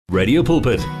Radio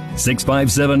Pulpit,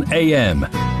 657 AM.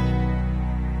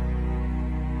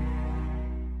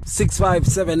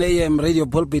 657 AM Radio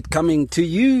Pulpit coming to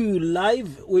you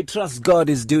live. We trust God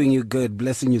is doing you good,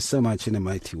 blessing you so much in a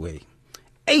mighty way.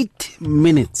 8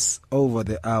 minutes over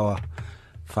the hour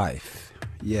 5.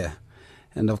 Yeah.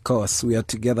 And of course, we are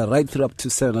together right through up to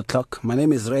 7 o'clock. My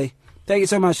name is Ray. Thank you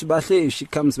so much, Bahle. She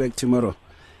comes back tomorrow.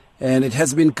 And it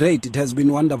has been great. It has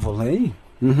been wonderful, eh?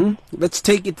 Let's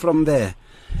take it from there.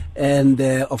 And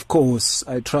of course,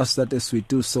 I trust that as we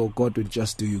do so, God will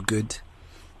just do you good.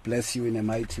 Bless you in a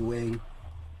mighty way.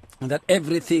 And that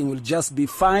everything will just be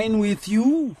fine with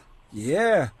you.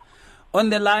 Yeah. On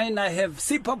the line, I have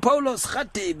Sipho Paulos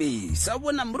Khatebe.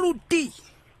 Sawona Mruti.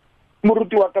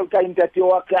 Muruti wakalka intate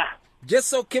waka.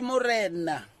 Jeso ke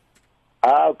morena.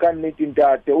 Ukanithi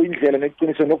intate uyindlela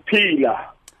neqiniso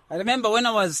nokuphila. I remember when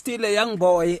I was still a young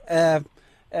boy,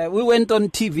 we went on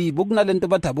TV. Bukunalento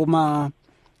bathabo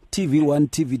TV1,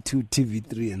 TV2,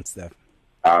 TV3 and stuff.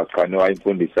 Khani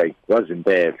wayimfundisa kwazi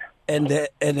impela. And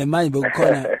manje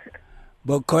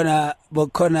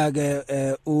bokhona ke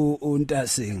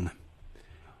uNtasinga.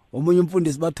 Omunye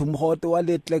umfundisi bathi umhoto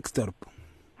wale Klexdorp.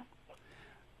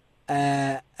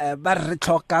 Ba re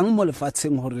tlhokang mo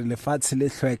lefatsheng hore lefatshe le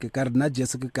hlweke ka rena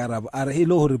Jesu ke karabo a re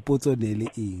ile hore potso ne le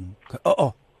eng.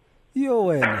 Yo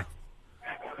wena.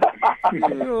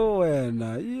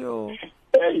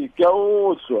 Hey,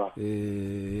 kyauswa.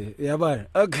 Yabona.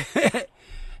 Okay.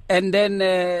 And then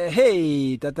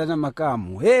hey Tatana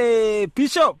Makamu. Hey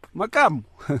Bishop Makamu.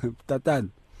 Tatana.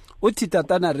 Uthi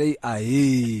Tatana Ray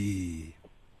aye.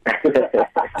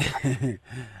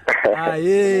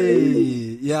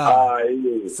 Aye. Yeah.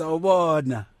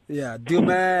 Sawubona. Yeah,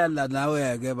 dumela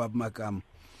nawe ke baba Makamu.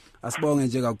 Asibonge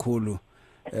nje kakhulu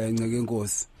nceke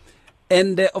inkosi.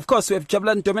 And of course we have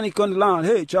Jabulani Dominic on the line.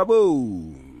 Hey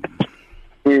Jabu.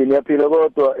 Niyaphila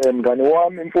kodwa mngani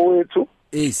wami mfowethu.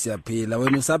 Siyaphila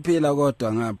wena usaphila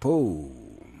kodwa ngapho.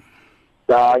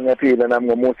 Ngiyaphila nami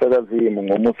ngomusa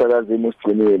kazimu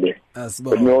usigcinile.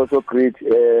 We also greet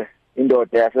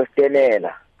indoda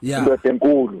yaseStenela. Indoda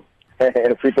enkulu.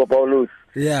 Sipho Paulus.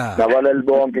 Yeah. Nabalali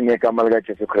bonke ngegama lika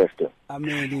Jesu Kristu.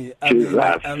 Amen.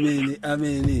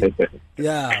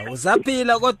 Yeah,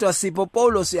 usaphila kodwa Sipho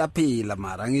Paulus uyaphila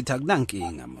mara ngithi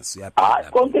akunankinga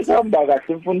masiyaphila. Konke sihamba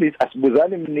kahle mfundisi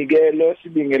asibuzani imnikelo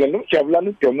sibingela nomjabulani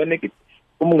uDominic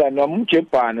umngani wami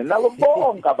uJebhane nabo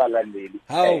bonke abalaleli.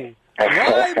 Hawu.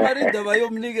 Hayi mari indaba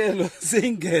yomnikelo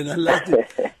singena la.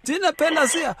 Thina phela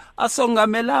siya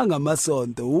asongamelanga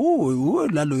amasonto.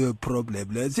 Naloyo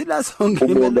problem le. Thina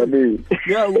songamelanga.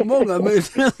 Yeah, umongameli.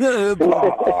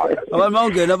 Abantu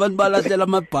bangena abantu balahlela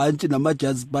amabhantshi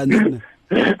namajazz band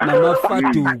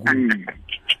namafaduku.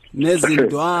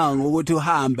 Nezindwangu ukuthi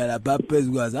uhambe lapha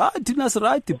phezulu kwazi. Thina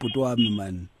siright bhuti wami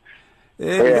man.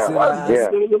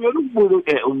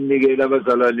 Ukubuza umnikelo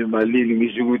abazalwane malini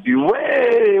ngisho ukuthi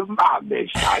we mame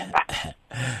shana.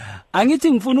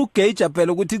 Angithi ngifuna ukugauge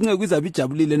phela ukuthi inceke izabe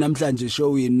ijabulile namhlanje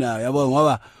showini nayo yabo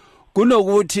ngoba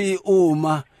kunokuthi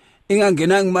uma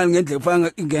ingangena ngimali ngendlela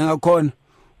efana ingena khona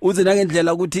uze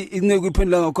nangendlela ukuthi inceke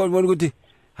iphendula ngakhona ubona ukuthi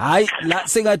hayi la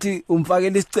sengathi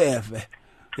umfakela isicefe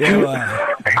yebo.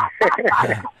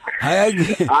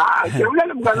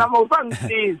 Ngiyabulala mnganami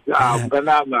ufangisiza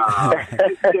mnganami.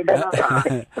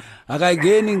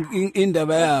 Akayingeni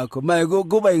indaba yakho maye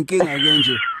kuba inkinga ke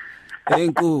nje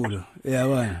enkulu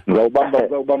yabona.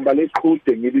 Ngizobamba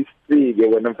leqhude ngilisike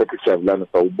wena mfethu Jabulani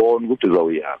sawubona ukuthi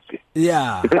uzawuyaphi.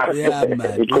 Yeah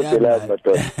man.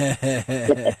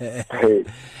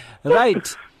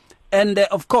 Right. And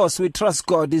of course we trust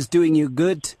God is doing you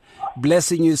good,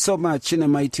 blessing you so much in a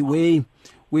mighty way.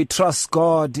 We trust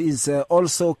God is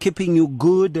also keeping you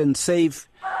good and safe.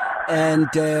 And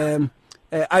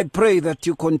I pray that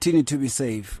you continue to be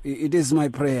safe. It is my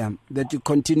prayer that you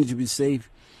continue to be safe,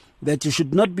 that you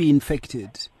should not be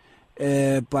infected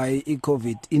by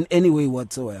COVID in any way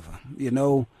whatsoever. You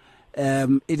know,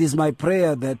 it is my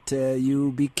prayer that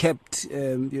you be kept,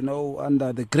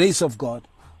 under the grace of God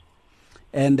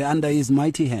and under His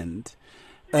mighty hand.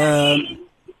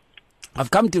 I've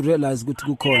come to realize ukuthi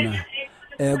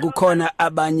kukhona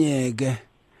abanyeke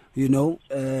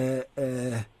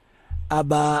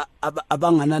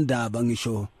abanganandaba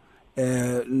ngisho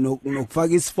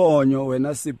nokufaka isifonyo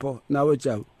wena Sipho nawe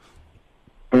Jabu.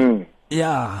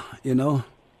 Yeah,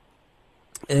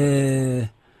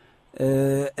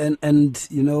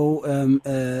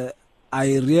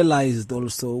 I realized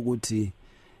also ukuthi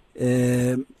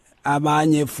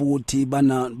abanye futhi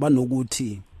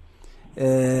banokuthi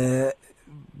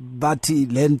bathi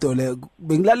lento le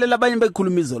bengilalela abanye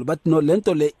bekhuluma izolo bathi no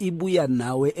lento le ibuya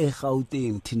nawe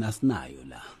eGauteng thina sinayo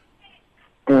la.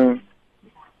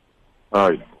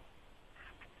 Hayi.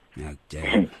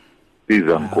 Ngiyakutshela.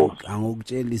 Biza Nkosi.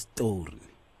 Angokutshela istory.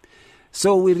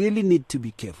 So we really need to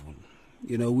be careful.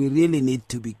 You know, we really need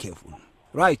to be careful.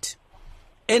 Right.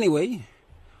 Anyway,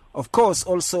 of course,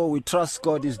 also we trust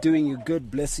God is doing you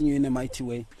good, blessing you in a mighty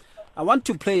way. I want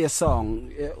to play a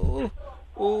song.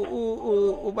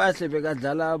 Ubahle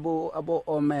bekadlala abo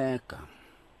Omega.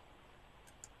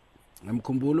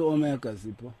 Ngimkhumbula Omega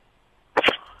Sipho.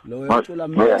 Lo yacula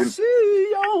Messi.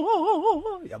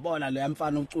 Yabona lo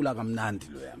yamfana ucula kamnandi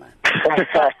lo yamani.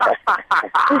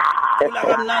 Ucula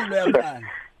kamnandi lo yamfana.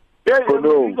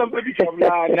 Kono.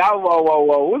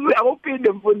 Wow. Uze akuphinde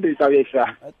mfundisi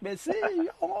abesha. Messi.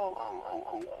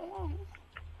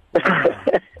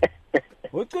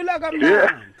 Ucula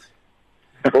kamnandi.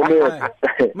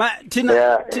 Ma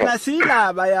thina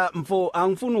silaba ya mfo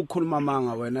angifuni ukukhuluma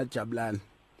manga wena Jabulani.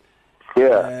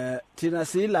 Yeah. Thina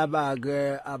silaba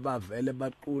ke abavele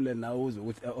baqule nawo uze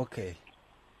ukuthi okay.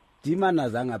 Dimana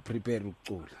azanga prepare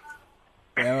ukucula.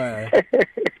 Yewe.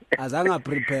 Azanga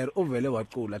prepare uvele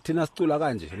wacula. Thina sicula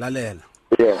kanje lalela.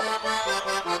 Yeah.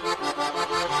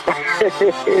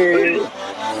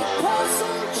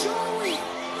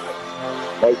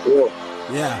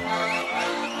 Yeah.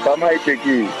 Kama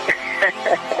icheki.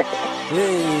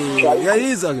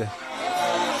 Yayizwa ke.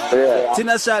 Yeah.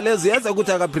 Thina shalezi yaza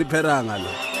ukuthi aka prepareanga lo.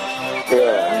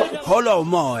 Yeah. Hola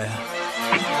umoya.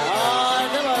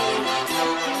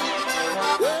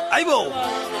 Ayibo.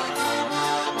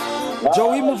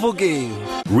 Joey Mufugeng.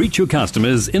 Reach your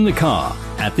customers in the car,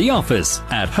 at the office,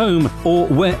 at home, or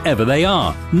wherever they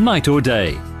are, night or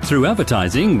day. Through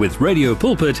advertising with Radio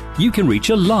Pulpit, you can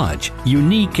reach a large,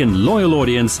 unique and loyal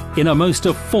audience in a most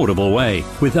affordable way.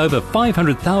 With over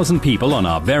 500,000 people on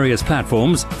our various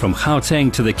platforms, from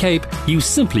Gauteng to the Cape, you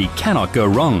simply cannot go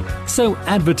wrong. So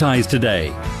advertise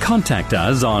today. Contact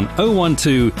us on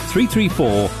 012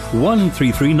 334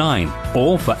 1339,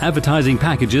 or for advertising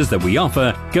packages that we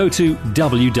offer, go to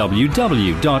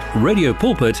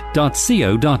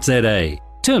www.radiopulpit.co.za.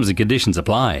 Terms and conditions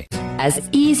apply. As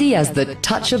easy as the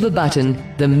touch of a button,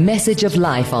 the message of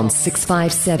life on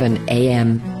 657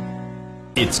 AM.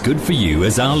 It's good for you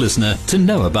as our listener to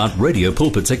know about Radio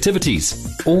Pulpit's activities.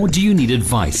 Or do you need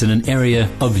advice in an area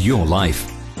of your life?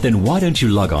 Then why don't you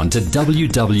log on to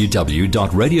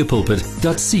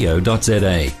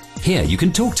www.radiopulpit.co.za. Here you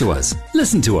can talk to us,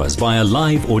 listen to us via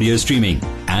live audio streaming,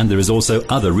 and there is also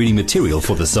other reading material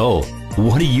for the soul.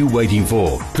 What are you waiting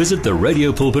for? Visit the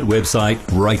Radio Pulpit website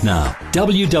right now.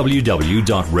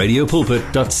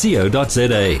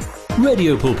 www.radiopulpit.co.za.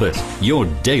 Radio Pulpit, your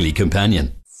daily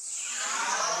companion.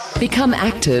 Become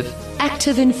active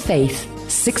in faith.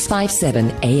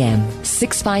 657 AM.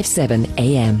 657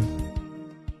 AM.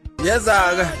 Yes,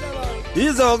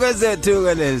 izoke zethu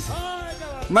ke lezi.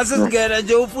 Masingena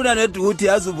nje ufuna neduty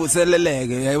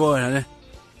azubuseleleke yayibona ne.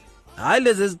 Hayi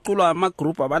lezi ziqulwa ama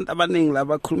group abantu abaningi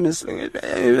laba khuluma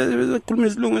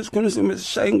isilungu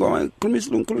esishaya ingoma khuluma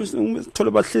isilungu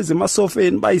sithole bahlezi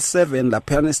emasofeni bayi7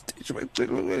 lapha ne stage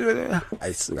becela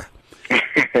ayisuka.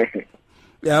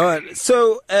 Yeah,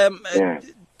 so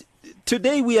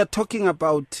today we are talking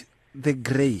about the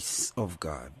grace of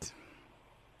God.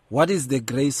 What is the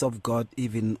grace of God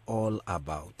even all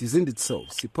about? Isn't it so?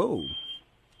 Sipho.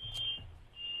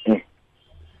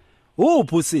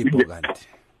 Sipho kanti.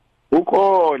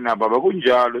 Ukhona baba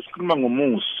kunjalo sikhuluma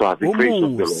ngomusa, the grace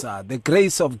of the Lord. The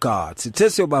grace of God. Sithe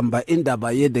siyobamba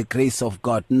indaba ye the grace of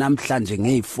God namhlanje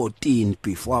nge14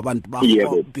 before abantu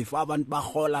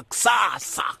bahola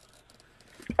kusasa.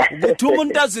 Ukuthi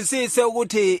umuntu azisise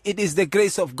ukuthi it is the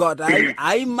grace of God.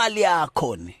 Hayi imali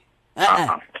yakho ne.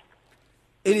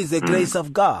 It is the grace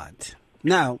of God.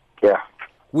 Now,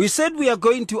 we said we are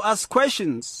going to ask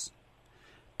questions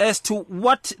as to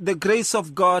what the grace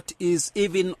of God is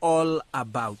even all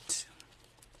about.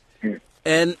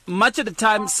 And much of the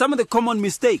time, some of the common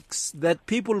mistakes that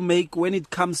people make when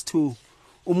it comes to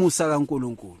umusa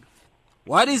kaNkulunkulu.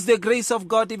 What is the grace of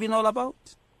God even all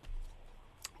about?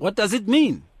 What does it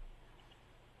mean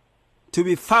to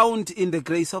be found in the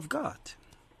grace of God?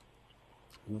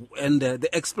 And the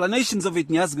explanations of it,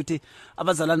 it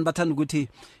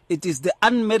is the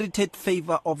unmerited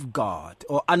favor of God,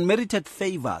 or unmerited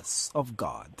favors of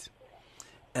God.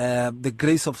 The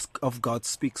grace of God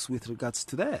speaks with regards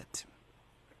to that.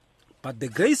 But the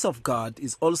grace of God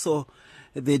is also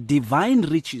the divine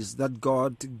riches that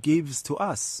God gives to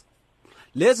us.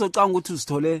 Lezo xa ukuthi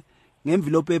uzithole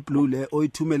ngemvilope eblue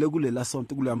oyithumele kulela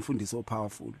sonto kule mfundisi o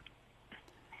powerful.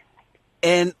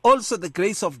 And also the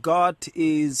grace of God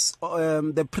is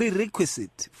the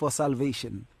prerequisite for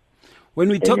salvation. When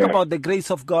we talk about the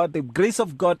grace of God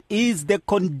is the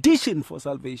condition for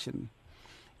salvation.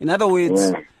 In other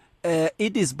words,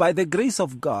 it is by the grace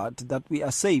of God that we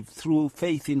are saved through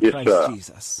faith in Christ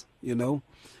Jesus, you know.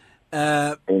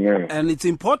 And it's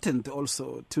important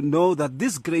also to know that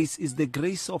this grace is the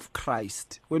grace of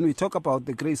Christ. When we talk about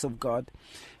the grace of God,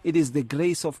 it is the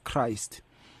grace of Christ.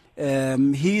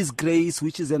 His grace,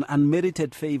 which is an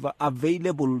unmerited favor,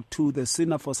 available to the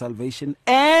sinner for salvation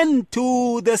and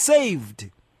to the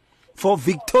saved for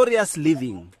victorious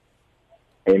living.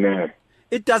 Amen.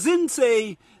 It doesn't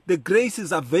say the grace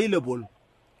is available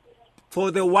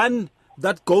for the one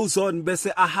that goes on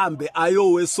bese ahambe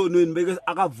ayowe sonweni beke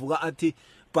akavuka athi,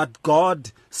 but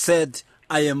God said,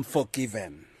 I am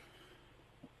forgiven.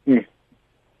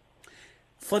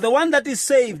 For the one that is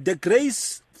saved, the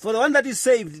grace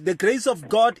of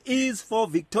God is for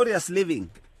victorious living.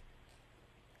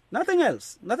 Nothing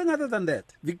else, nothing other than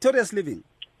that. Victorious living.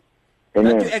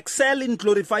 Amen. That you excel in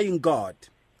glorifying God,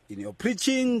 in your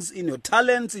preachings, in your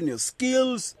talents, in your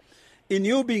skills, in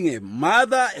you being a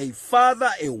mother, a father,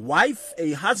 a wife,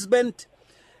 a husband.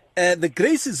 The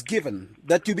grace is given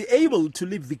that you be able to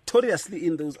live victoriously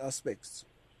in those aspects.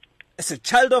 As a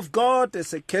child of God,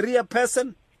 as a career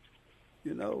person,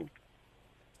 you know,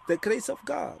 the grace of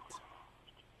God.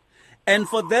 And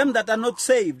for them that are not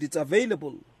saved, it's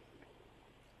available,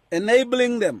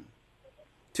 enabling them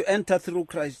to enter through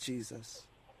Christ Jesus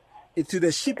into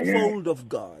the sheepfold of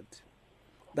God.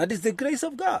 That is the grace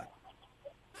of God.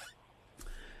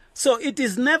 So it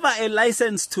is never a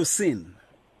license to sin.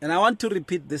 And I want to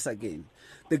repeat this again.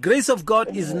 The grace of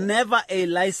God is never a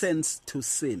license to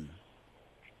sin.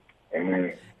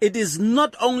 It is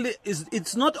not only,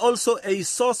 it's not also a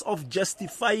source of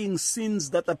justifying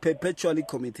sins that are perpetually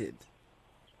committed.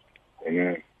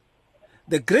 Amen.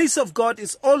 The grace of God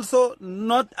is also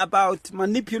not about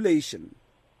manipulation.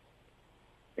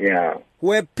 Yeah.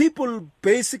 Where people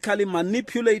basically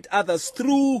manipulate others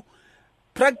through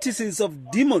practices of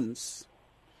demons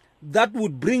that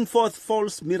would bring forth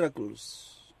false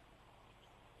miracles.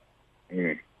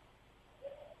 The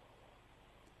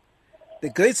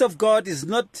grace of God is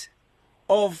not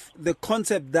of the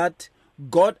concept that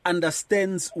God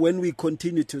understands when we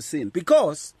continue to sin.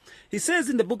 Because he says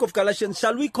in the book of Galatians,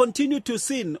 shall we continue to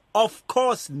sin? Of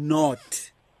course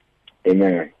not.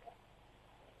 Amen.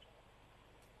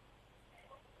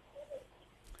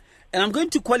 And I'm going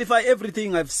to qualify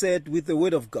everything I've said with the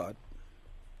word of God.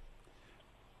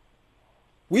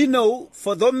 We know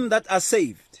for them that are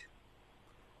saved,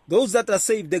 those that are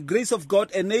saved, the grace of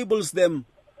God enables them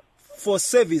for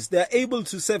service. They are able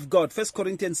to serve God. 1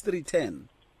 Corinthians 3:10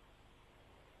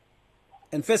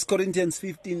 and 1 Corinthians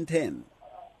 15:10.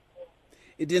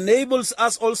 It enables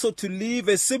us also to live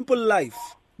a simple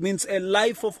life, means a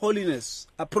life of holiness,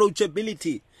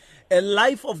 approachability, a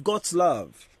life of God's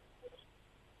love,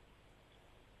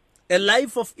 a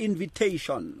life of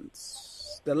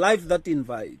invitations, the life that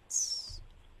invites.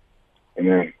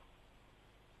 Amen.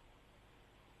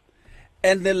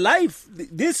 And the life,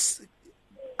 this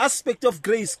aspect of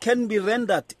grace can be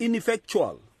rendered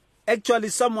ineffectual. Actually,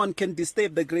 someone can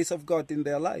disturb the grace of God in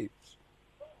their lives.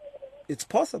 It's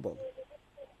possible.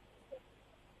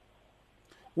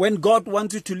 When God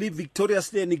wants you to live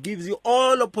victoriously and he gives you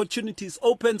all opportunities,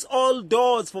 opens all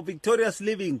doors for victorious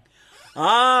living.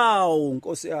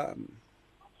 Nkosi yami.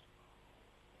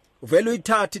 Vele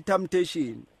uyithatha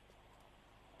temptation.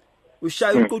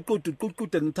 Ushaya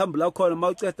uququdu nethambo lakhona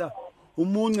mawuceda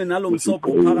umunce nalo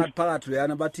msobho phakathi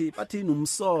leyana bathi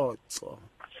numsoco.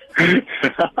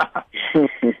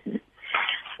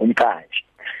 Umkantsha.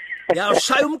 Ya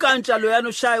ushaya umkantsha loyana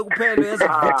ushaya kuphela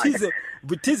yazi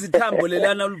vuthize ithambo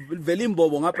lelana vele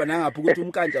imbobo ngapha nangapha ukuthi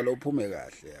umkantsha lo uphume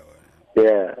kahle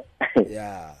yabona.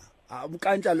 Yeah.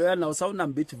 Umkantsha loyana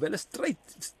usawunambithi vele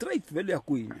straight vele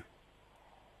yakwinya.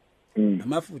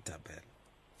 Namafutha phela.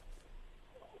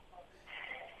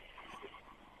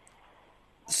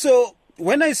 So,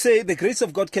 when I say the grace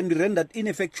of God can be rendered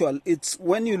ineffectual, it's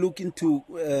when you look into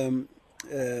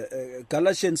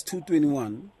Galatians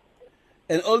 2:21,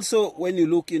 and also when you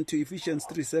look into Ephesians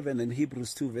 3:7 and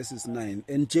Hebrews 2 verses 9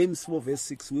 and James 4 verse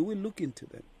 6, we will look into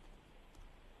them.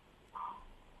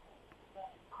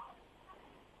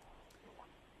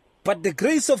 But the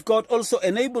grace of God also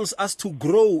enables us to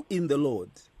grow in the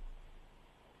Lord.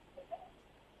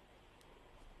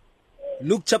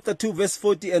 Luke chapter 2 verse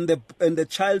 40, and the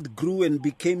child grew and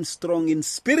became strong in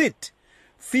spirit,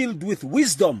 filled with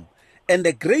wisdom, and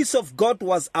the grace of God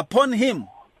was upon him.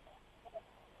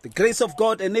 The grace of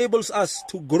God enables us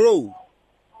to grow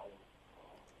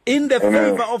in the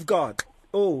favor of God.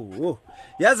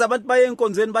 Yes, abantu baye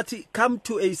enkonzweni bathi come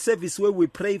to a service where we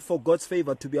pray for God's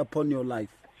favor to be upon your life.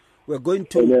 we're going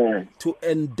to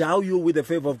endow you with the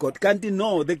favor of God. Can't you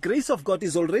know? The grace of God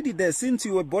is already there since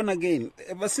you were born again.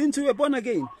 Ever since you were born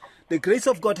again, the grace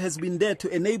of God has been there to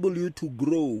enable you to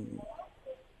grow.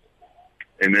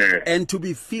 Amen. And to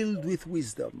be filled with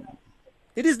wisdom.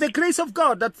 It is the grace of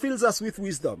God that fills us with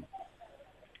wisdom.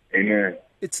 Amen.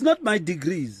 It's not my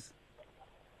degrees.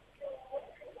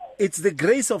 It's the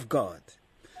grace of God.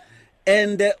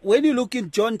 And when you look in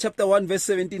John chapter 1 verse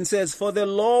 17 says, for the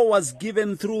law was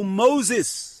given through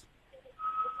Moses,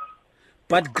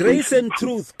 but grace and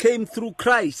truth came through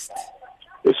Christ.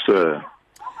 Yes, sir.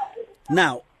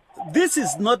 Now, this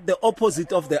is not the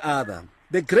opposite of the other.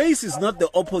 The grace is not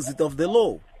the opposite of the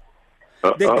law.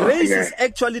 The grace is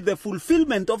actually the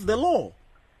fulfillment of the law.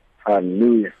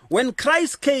 Hallelujah. When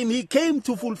Christ came, he came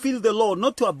to fulfill the law,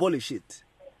 not to abolish it.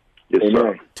 Yes,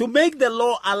 sir. To make the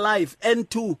law alive and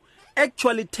to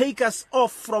actually take us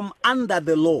off from under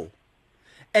the law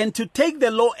and to take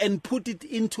the law and put it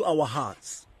into our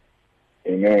hearts.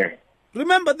 Amen.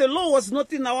 Remember, the law was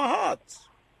not in our hearts.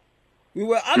 We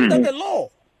were under the law.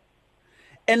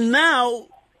 And now,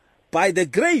 by the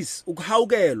grace,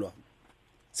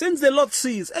 since the Lord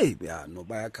sees, I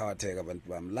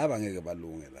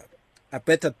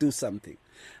better do something.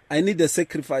 I need a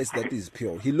sacrifice that is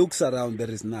pure. He looks around,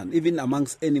 there is none. Even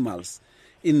amongst animals,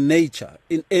 in nature,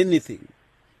 in anything,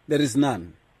 there is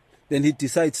none. Then he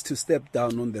decides to step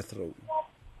down on the throne.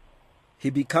 He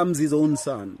becomes his own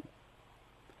son.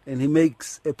 And he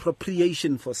makes a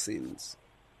propitiation for sins.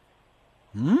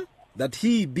 That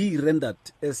he be rendered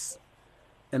as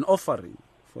an offering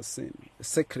for sin, a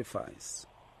sacrifice.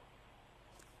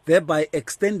 Thereby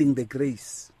extending the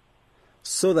grace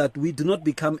so that we do not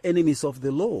become enemies of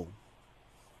the law.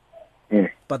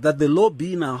 But that the law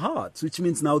be in our hearts, which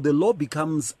means now the law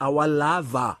becomes our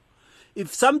lover.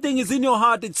 If something is in your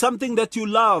heart, it's something that you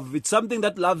love. It's something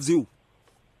that loves you.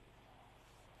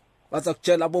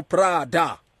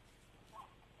 Prada.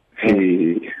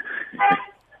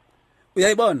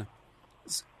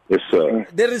 Yes, sir.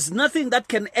 There is nothing that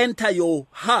can enter your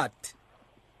heart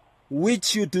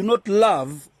which you do not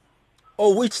love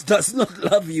or which does not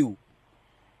love you.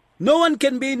 No one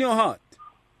can be in your heart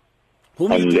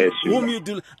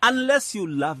unless you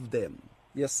love them.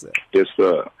 Yes, sir. Yes,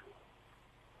 sir.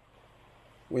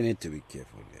 We need to be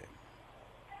careful there.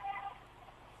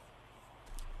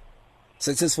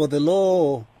 So it says, for the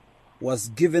law was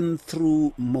given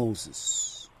through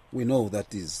Moses. We know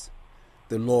that is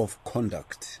the law of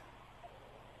conduct.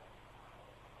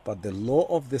 But the law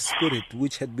of the Spirit,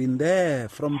 which had been there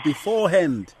from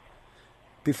beforehand,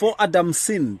 before Adam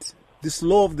sinned, this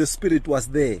law of the Spirit was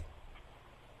there.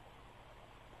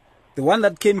 The one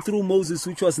that came through Moses,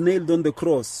 which was nailed on the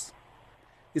cross,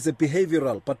 is a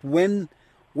behavioral. But when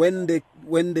the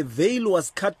veil was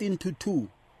cut into two,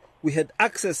 we had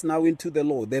access now into the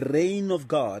law, the reign of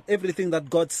God. Everything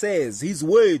that God says, His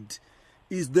word,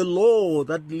 is the law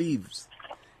that lives.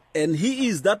 And He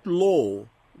is that law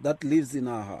that lives in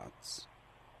our hearts.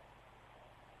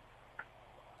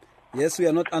 Yes, we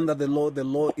are not under the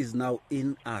law is now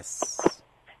in us.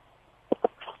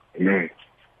 Amen.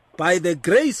 By the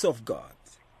grace of God.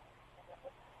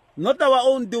 Not our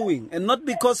own doing, and not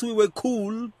because we were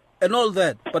cool and all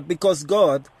that, but because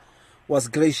God was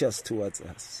gracious towards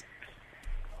us.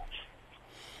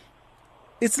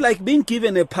 It's like being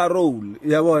given a parole.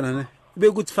 Yabona,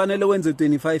 bekuthi fanele wenze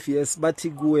 25 years, bathi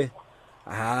kuwe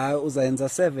uzayenza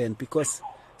 7 because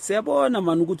siyabona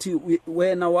man ukuthi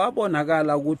wena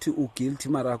wabonakala ukuthi uguilty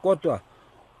mara kodwa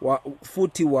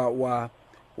futhi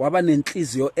waba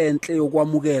nenhliziyo enhle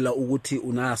yokwamukela ukuthi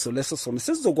unaso leso sono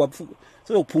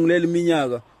sizokuphungulela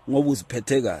iminyaka ngoba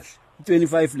uziphethe kahle.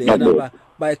 25 le yana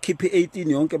bayakhipha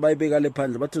 18 yonke bayibeka le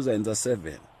phandle bathi uzayenza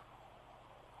 7.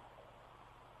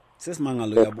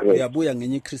 Sesimangalo yabuya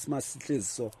ngenye iChristmas hlezi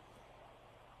so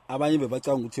abanye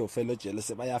bebacanga ukuthi yofela ejele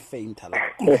sebayafeinta la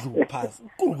phasi.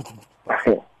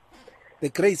 The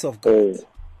grace of God.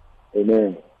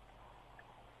 Amen.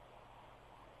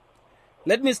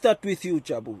 Let me start with you,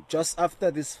 Jabu, just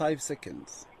after these 5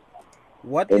 seconds.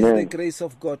 What is the grace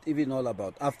of God even all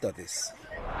about after this?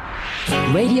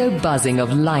 Radio buzzing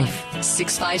of life,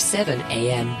 657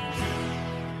 AM.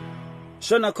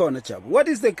 Shona Kona, Jabu, what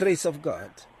is the grace of God?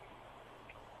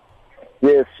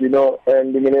 Yes,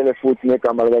 ngibingelele futhi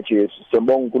ngegama lika Jesu.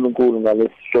 Siyabonga uNkulunkulu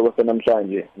ngalesi sihloko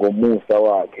senamhlanje ngomusa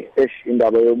wakhe.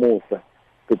 Indaba yomusa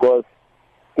because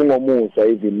kungomusa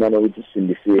even mana ukuthi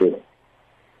sindisiwe.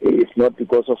 It's not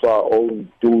because of our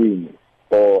own doing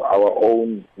or our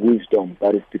own wisdom,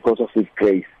 but it's because of His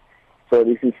grace. So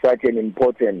this is such an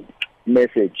important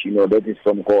message, that is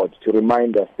from God to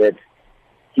remind us that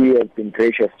He has been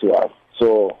gracious to us.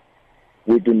 So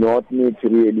we do not need to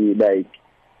really like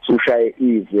sushaye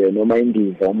izwe noma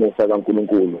indiva umusa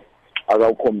kaNkulunkulu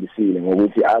akawukhombisile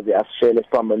ngokuthi aze asishele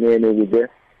siphambaneni ukuze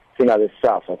singabe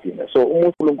sisafa thina. So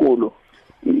umusa kaNkulunkulu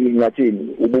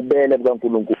ngathini ububele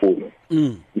bukaNkulunkulu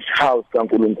isihouse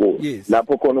kaNkulunkulu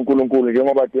lapho khona uNkulunkulu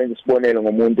njengoba twenza isibonelo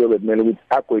ngomuntu obekumele ukuthi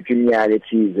agwethe iminyaka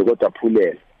ethize kodwa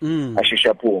aphulele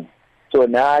ashesha phuma. So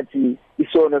nathi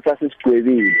isono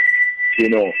sasisigcwebile,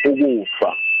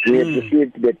 ukufa. We have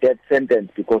received the death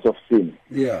sentence because of sin.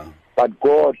 But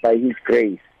God, by His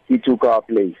grace, He took our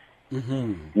place. We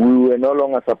were no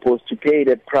longer supposed to pay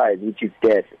that price, which is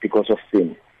death, because of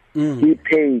sin. He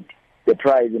paid the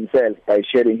price Himself by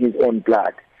shedding His own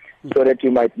blood, so that you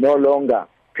might no longer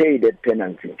pay that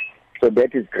penalty. So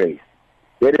that is grace.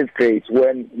 That is grace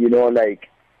when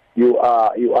you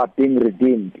are being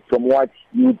redeemed from what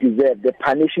you deserve, the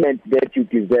punishment that you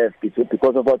deserve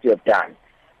because of what you have done.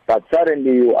 But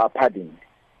suddenly you are pardoned.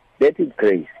 That is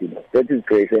grace, That is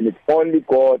grace, and it's only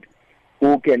God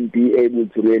who can be able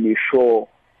to really show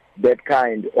that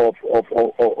kind of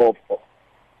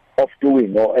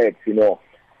doing or act,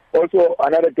 Also,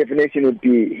 another definition would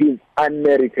be His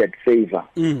unmerited favor,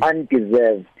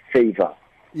 undeserved favor.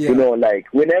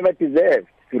 We never deserved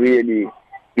to really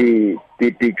be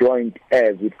joined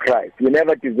heirs with Christ. We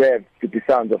never deserved to be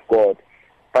sons of God,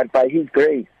 but by His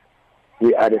grace,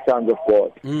 we are the sons of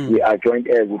God. We are joint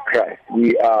heirs with Christ.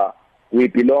 We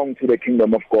belong to the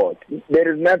kingdom of God.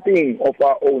 There is nothing of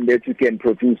our own that you can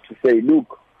produce to say,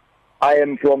 look, I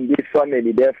am from this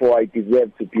family, therefore I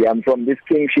deserve to be. I'm from this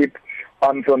kingship.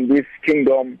 I'm from this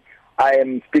kingdom. I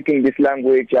am speaking this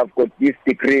language. I've got this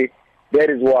degree. That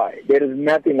is why. There is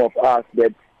nothing of us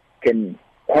that can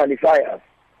qualify us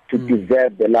to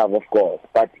deserve the love of God.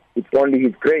 But it's only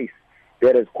His grace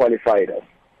that has qualified us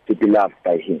to be loved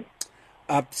by Him.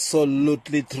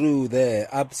 Absolutely true there.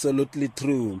 Absolutely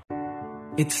true.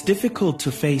 It's difficult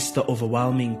to face the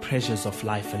overwhelming pressures of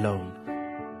life alone.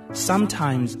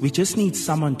 Sometimes we just need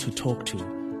someone to talk to,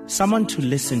 someone to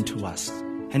listen to us.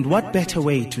 And what better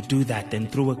way to do that than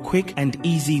through a quick and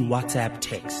easy WhatsApp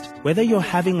text? Whether you're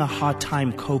having a hard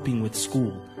time coping with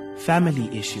school, family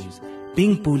issues,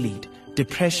 being bullied,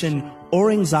 depression,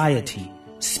 or anxiety,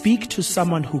 speak to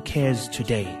someone who cares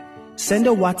today. Send a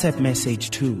WhatsApp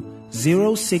message to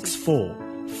 064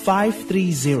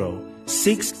 530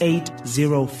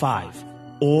 6805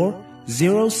 or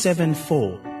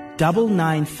 074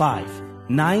 995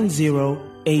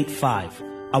 9085.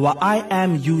 Our I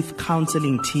Am Youth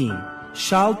Counseling team,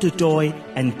 Charles Dudoy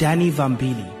and Danny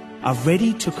Vambili, are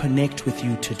ready to connect with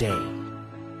you today.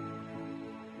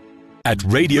 At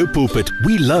Radio Pulpit,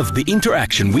 we love the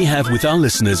interaction we have with our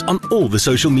listeners on all the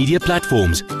social media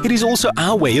platforms. It is also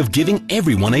our way of giving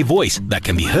everyone a voice that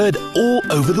can be heard all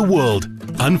over the world.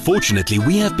 Unfortunately,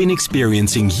 we have been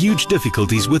experiencing huge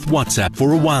difficulties with WhatsApp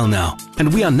for a while now,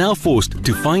 and we are now forced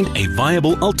to find a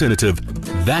viable alternative.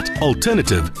 That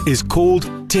alternative is called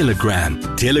Telegram.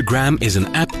 Telegram is an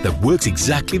app that works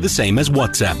exactly the same as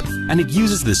WhatsApp, and it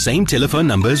uses the same telephone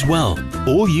number as well.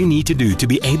 All you need to do to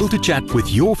be able to chat with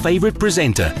your favorite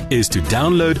presenter is to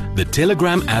download the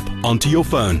Telegram app onto your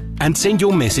phone and send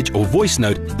your message or voice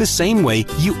note the same way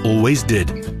you always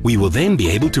did. We will then be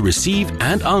able to receive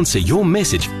and answer your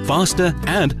message faster,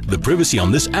 and the privacy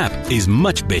on this app is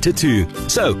much better too.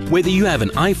 So, whether you have an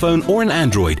iPhone or an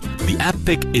Android, the app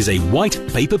pic is a white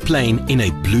paper plane in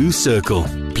a blue circle.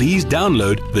 Please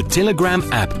download the Telegram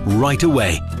app right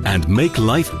away and make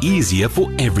life easier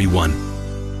for everyone.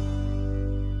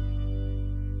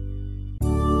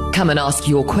 Come and ask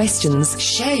your questions,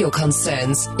 share your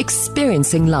concerns,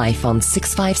 experiencing life on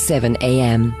 657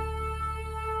 AM.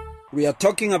 We are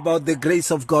talking about the grace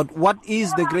of God. What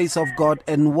is the grace of God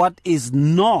and what is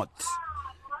not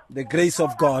the grace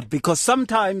of God? Because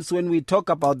sometimes when we talk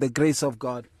about the grace of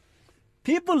God,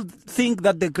 people think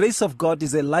that the grace of God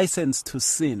is a license to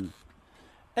sin.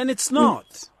 And it's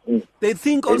not. They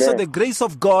think also the grace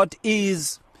of God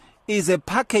is a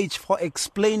package for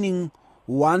explaining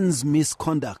one's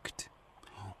misconduct.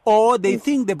 Or they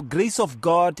think the grace of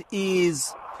God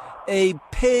is a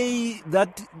pay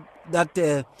that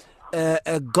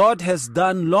God has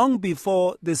done long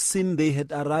before the sin they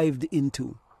had arrived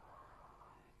into,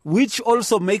 which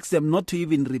also makes them not to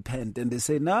even repent. And they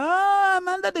say, nah, I'm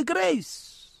under the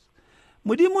grace.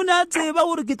 Mudimu na tseba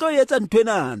uri ke tlo etsa ntho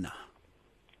enana.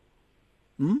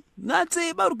 Na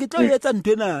tseba uri ke tlo etsa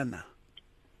ntho enana.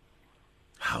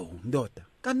 Hawu ndoda,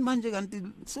 kanti manje kanti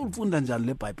sulifunda njani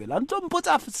le Bible?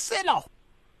 Antompotsa selo.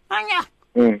 Anya.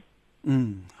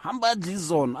 Hamba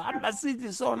dlizona, hamba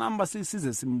sithi sona, hamba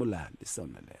size simbulale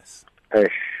isona lesi.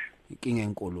 Inkinga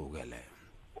enkulu ke le.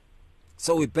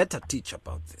 So we better teach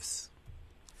about this.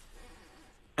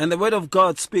 And the word of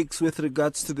God speaks with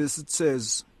regards to this. It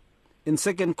says in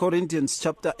 2 Corinthians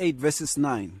chapter 8 verses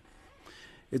 9,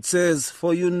 it says,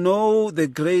 "For you know the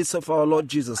grace of our Lord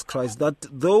Jesus Christ, that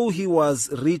though he was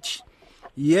rich,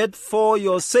 yet for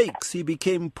your sakes he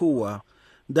became poor,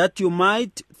 that you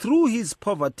might through his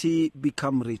poverty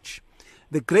become rich."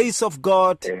 The grace of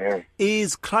God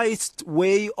is Christ's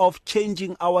way of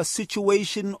changing our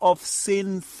situation of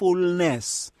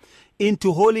sinfulness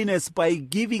into holiness by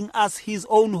giving us his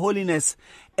own holiness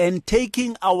and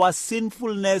taking our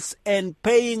sinfulness and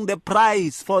paying the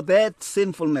price for that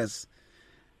sinfulness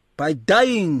by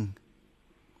dying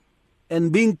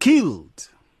and being killed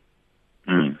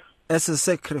as a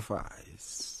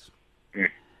sacrifice.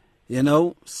 You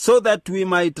know, so that we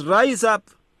might rise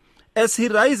up. As he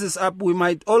rises up, we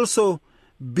might also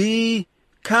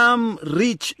become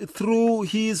rich through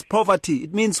his poverty.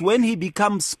 It means when he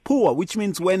becomes poor, which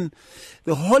means when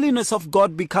the holiness of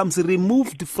God becomes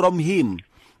removed from him,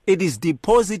 it is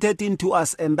deposited into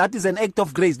us, and that is an act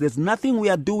of grace. There's nothing we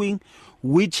are doing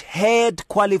which had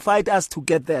qualified us to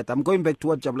get that. I'm going back to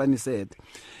what Jabulani said.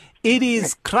 It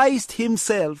is Christ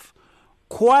himself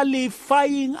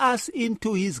qualifying us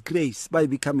into his grace by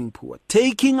becoming poor,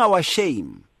 taking our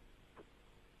shame,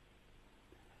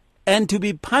 and to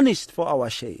be punished for our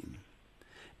shame,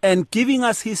 and giving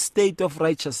us his state of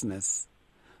righteousness,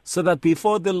 so that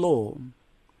before the law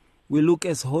we look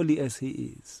as holy as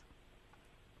he is.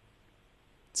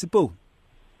 Sipo.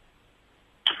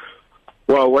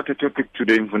 Wow, what a topic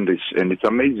today, Mfundis. And it's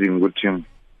amazing what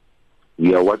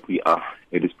we are what we are.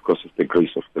 It is because of the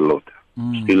grace of the Lord.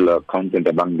 Still counted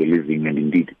among the living, and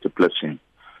indeed it's a blessing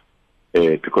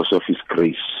because of his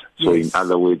grace. So in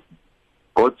other words,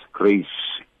 God's grace,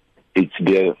 it's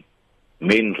the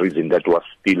main reason that we're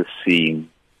still seeing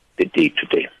the day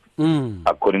today.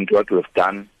 According to what we've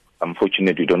done,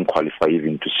 unfortunately, we don't qualify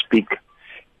even to speak,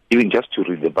 even just to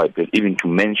read the Bible, even to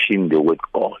mention the word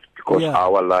God, because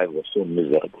our life was so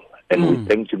miserable. And we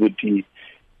thank you,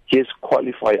 He has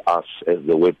qualified us, as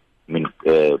the word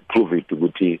prove it,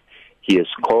 He has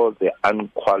called the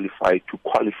unqualified to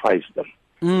qualify them.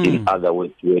 In other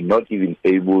words, we are not even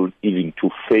able even to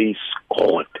face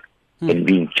God and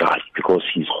being judged because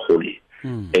he's holy.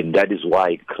 And that is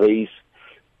why grace,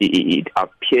 it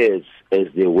appears as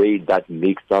the way that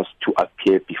makes us to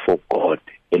appear before God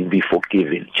and be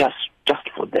forgiven. Just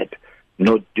for that.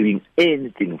 Not doing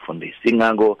anything from this.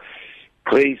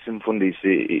 Grace from this,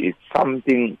 it's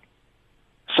something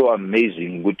so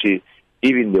amazing, which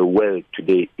even the world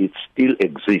today, it still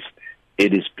exists.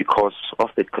 It is because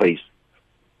of the grace.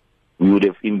 We would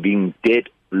have been dead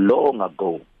long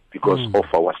ago because of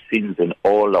our sins and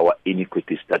all our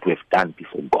iniquities that we have done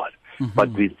before God.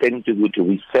 But we thank you,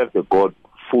 we serve the God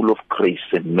full of grace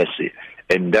and mercy.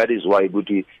 And that is why,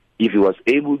 if he was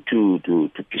able to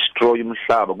destroy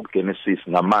Genesis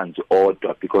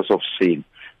order because of sin,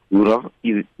 we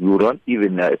would not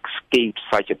even escape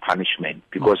such a punishment,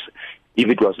 because if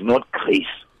it was not grace,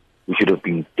 we should have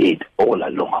been dead all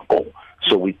along ago.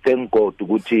 So we thank God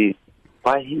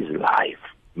by his life,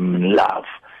 love,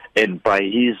 and by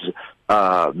his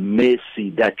mercy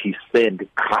that he sent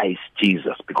Christ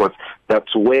Jesus, because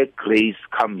that's where grace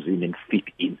comes in and fit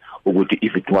in.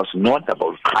 If it was not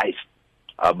about Christ,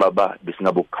 Baba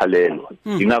bisingabukhalelwa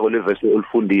ingako le verse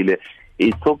olifundile,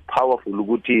 it's so powerful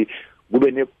ukuthi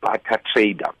kube ne barter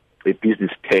trader, a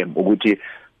business term, ukuthi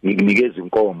nginikeza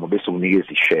inkomo bese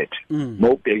unginikeza ishirt.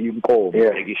 Mawubheka inkomo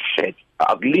ubheka ishirt,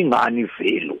 akulingani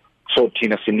ivelo. So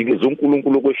thina sinikeza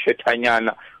uNkulunkulu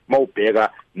kweshethanyana, mawubheka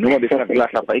noma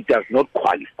besingakulahla, but it does not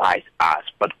qualify us,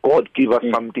 but God give us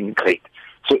something great.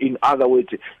 So in other words,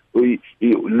 he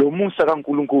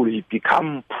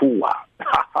become poor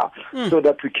so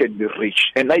that we can be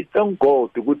rich. And I thank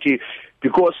God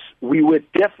because we were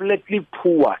definitely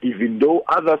poor, even though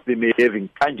others they may have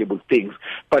intangible things,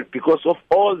 but because of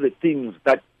all the things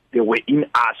that they were in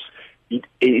us,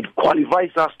 it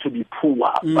qualifies us to be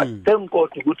poor. But thank God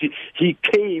he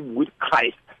came with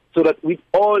Christ, so that with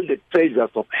all the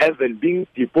treasures of heaven being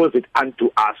deposited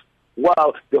unto us,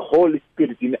 while the Holy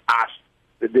Spirit in us,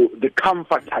 the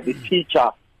comforter, the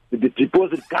teacher, the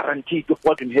deposit guaranteed of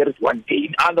what we inherit one day.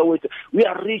 In other words, we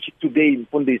are rich today in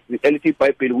this LT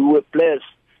Bible. We were blessed.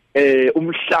 That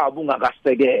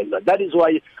is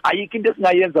why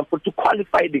for to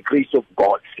qualify the grace of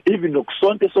God. Even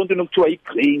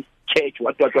grace church,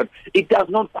 what, it does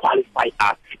not qualify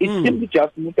us. It's simply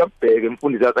just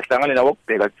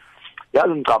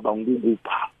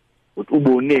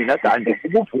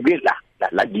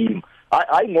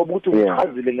I ngoba ukuthi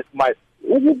ukhazile ngesimanje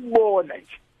ukubona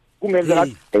nje kungenza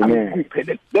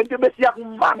ngathi lento bese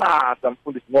yakumangaza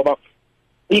mfundisi, ngoba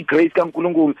I-grace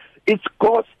kaNkulunkulu, it's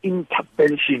God's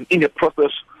intervention in the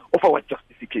process of our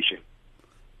justification.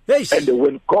 Yes. And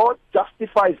when God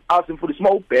justifies us in this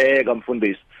small bag,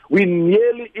 we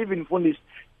nearly even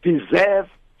deserve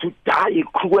to die a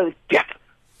cruel death.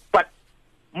 But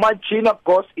imagine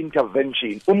God's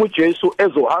intervention. Jesu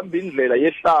ezohamba indlela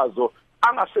yehlazo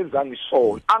angasenzanga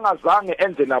isono, angazange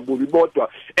enze nabubi bodwa.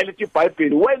 Elithi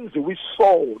iBhayibheli wenziwe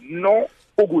isono no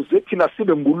ukuze thina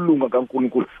sibe ngulunga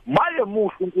kaNkulunkulu. Maye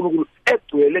muhle uNkulunkulu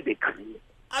egcwele the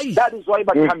grace. That is why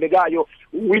bathambekayo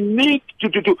we need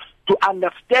to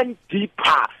understand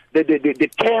deeper the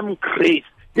term grace.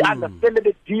 To understand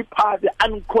the deeper, the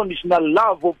unconditional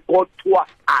love of God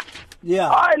towards us. Yeah.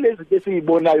 Hayi lezi ke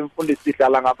siyibonayo imfundisi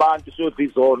sihlala ngabantu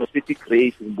sozizono sithi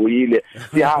grace ngibuyile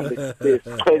sihambe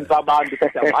sichenza abantu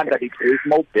under the grace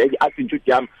mawubheki athi nje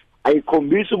yami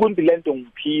ayikhombisa ukuthi lento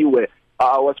ngiphiwe.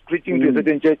 I was preaching to a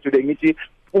certain church today ngithi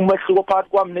umehluko phakathi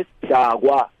kwami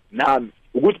nesidakwa nami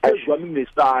ukuthi phezulu kwami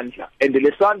nesandla and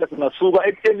lesandla singasuka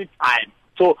at any time.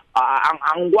 So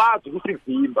angikwazi ukuthi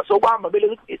ngivimba so kwamba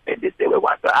bele isendesewe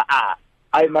kwathi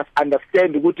I must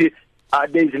understand ukuthi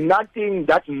there is nothing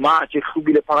that much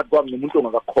ehlukile phakathi kwami nomuntu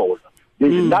ongakakholwa.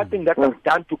 There is nothing that I've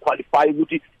done to qualify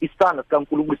ukuthi isandla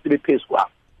sikaNkulunkulu sibe phezulu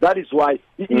kwami. That is why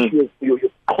issue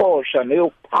yokuqhosha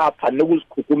neyokuphapha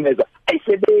nokuzikhukumeza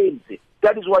ayisebenzi.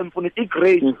 That is why mfundisi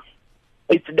igrace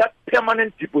it's that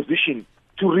permanent disposition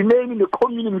to remain in a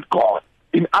communion with God.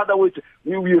 In other words,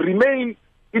 we remain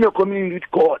in a communion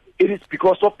with God. It is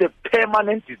because of the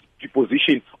permanent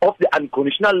disposition of the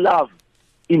unconditional love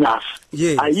in us.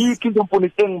 Yes. Ayikho into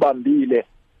mfundisi engibambile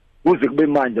kuze kube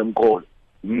manje mkholo.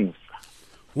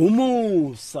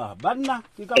 Umusa bana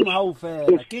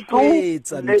kikamawufela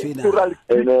kikhetsa natural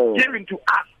given to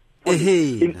us.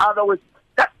 In other words,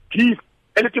 that gift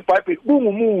elithi iBhayibheli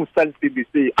kungumusa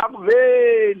lisibisi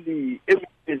akuveli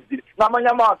emsebenzini. Ngamanye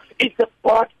amazwi it's a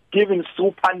God given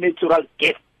supernatural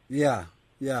gift. Yeah.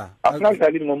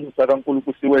 Akungadlali ngomusa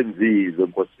kaNkulunkulu siwenzizwe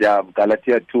Nkosi yami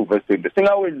Galatia 2:20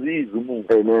 singawenzizwe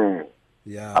umusa.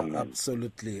 Yeah,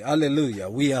 absolutely. Hallelujah.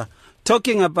 We are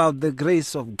talking about the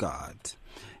grace of God.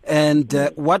 And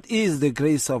what is the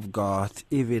grace of God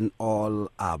even all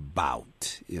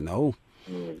about, you know?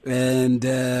 And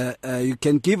you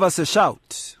can give us a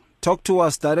shout. Talk to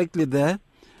us directly there.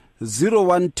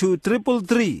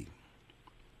 012-333.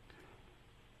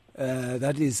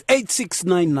 That is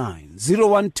 8699.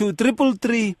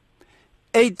 012-333.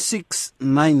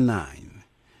 8699.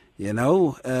 You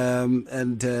know,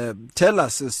 and tell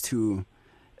us as to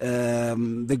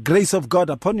the grace of God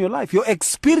upon your life, your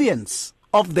experience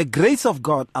of the grace of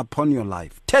God upon your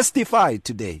life. Testify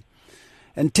today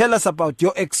and tell us about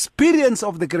your experience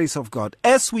of the grace of God.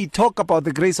 As we talk about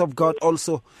the grace of God,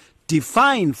 also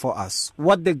define for us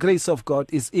what the grace of God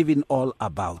is even all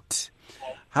about.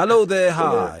 Hello there,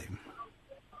 hi.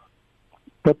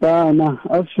 Tatana,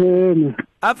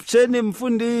 Afsheni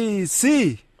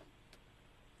mfundisi.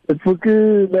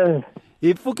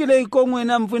 Ifukile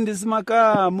ikongwena mfundisi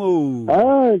Makamo.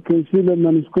 Kensile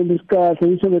mani sikhomba isikhathi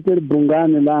ngisho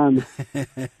bungane lana.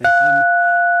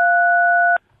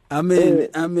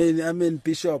 Amen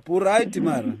Bishop. Right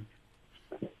mara.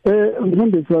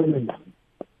 Mfundisi wami.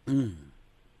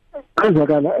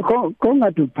 Kazakala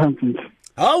kongathi phansi.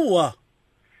 Hawa.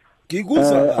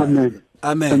 Ngikuzwa.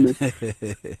 Amen.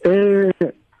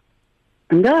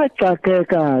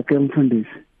 Ngaxakeka ke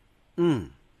mfundisi.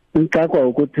 Ngicakwa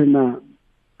ukuthi na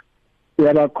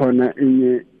yaba khona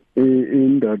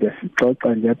indoda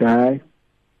sixoxa nje hayi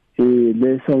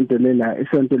lesonto lela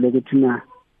isonto lokuthi na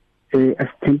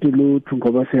asithinti lutho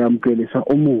ngoba siyamkelisa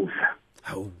umusa.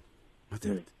 Hawu.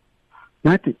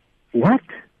 Nathi what?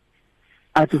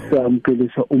 Athi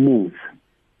siyamkelisa umusa.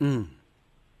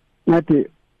 Nathi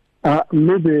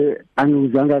maybe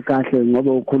angizanga kahle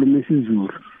ngoba ukhuluma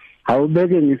isiZulu.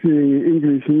 Awubeke ngisi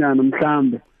English nyana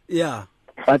mhlambe. Yeah.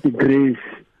 But grace.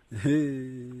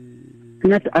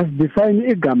 Not as define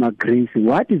igama grace.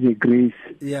 What is a grace?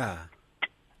 Yeah.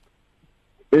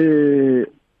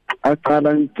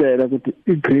 Aqala ngitshela ukuthi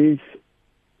igrace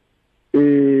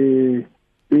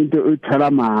into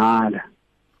uthola mahala.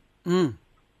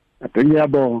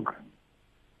 Ngiyabonga.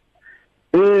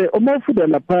 Uma ufunda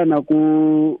lapha na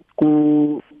ku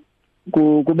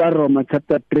Roma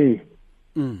chapter 3.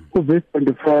 Verse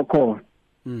 24 khona.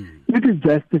 It is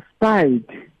justified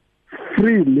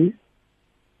freely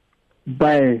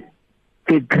by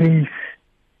the grace.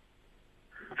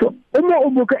 So, uma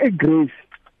ubuka grace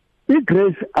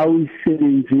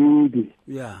awusebenzeli.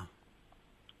 Yeah.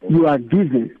 You are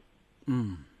given.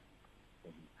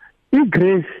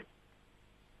 Grace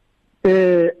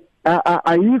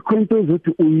ayikho into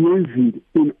zokuthi uyenzile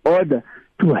in order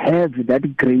to have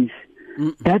that grace.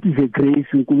 That is a grace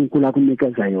uNkulunkulu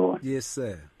akunikeza yona. Yes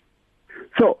sir.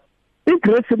 So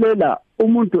igrace lela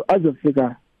umuntu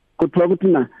azofika kuthiwa ukuthi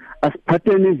na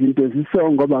asiphatheni izinto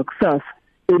ezisongo ngoba kusasa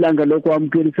ilanga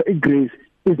lokwamkelisa igrace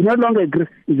is no longer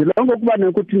grace, is longer kuba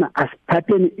ukuthi na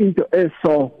asiphatheni into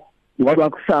eso ngoba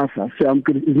kusasa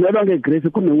siyamkelisa, is no longer grace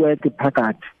kunework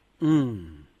phakathi.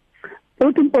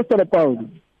 Uthi Apostle Paul,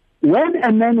 when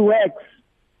a man works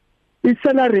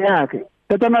isalary yakhe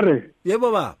tatanare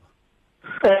yebo baba.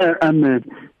 Amen.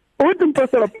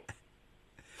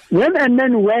 When a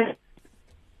man works,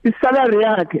 his salary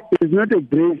is not a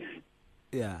grace.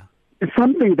 Yeah. It's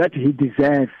something that he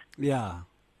deserves. Yeah.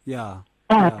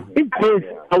 It grace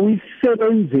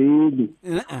awuyisebenzeli.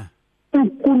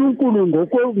 uNkulunkulu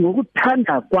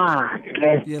ngokuthanda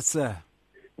kwakhe. Yes sir.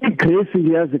 Igrace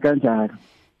ngiyazi kanjalo.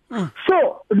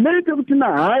 So lethe ukuthi na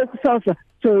hayi kusasa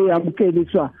so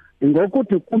yamkeliswa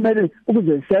ngokuthi kumele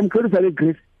ukuze siyamkelisa le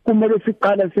grace kumele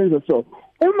siqala senze so.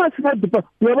 Uma singadipha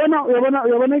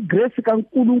uyabona igrace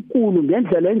kaNkulunkulu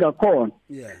ngendlela engakhona.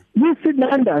 Yeah.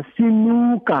 Lisilanda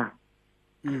sinuka.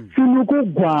 Sinuka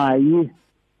ugwayi.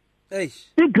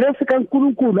 Igrace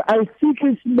kaNkulunkulu ayisiki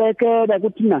isibekela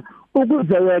ukuthi na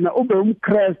ukuze wena ube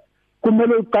umKristu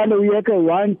kumele uqale uyeke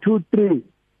 1 2 3.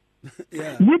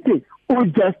 Yeah. Yithi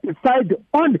justified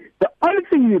on the only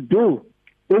thing you do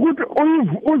ukuthi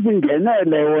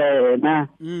uzingenele wena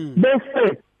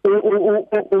bese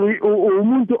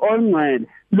umuntu ongcwele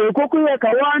lokho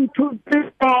kuyeka 1 2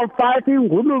 3 4 5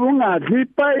 ingululu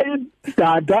ungadlipa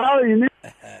idada yini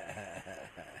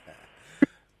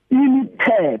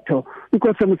imithetho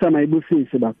inkosi emusana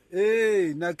ibusise baba.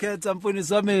 Nakhetha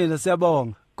mfundisi wami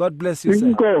siyabonga. God bless you sir.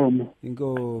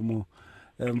 Inkomo.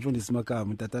 Mfundisi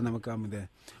Makamu, Tatana Makamu there.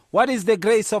 What is the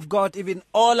grace of God even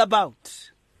all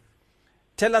about?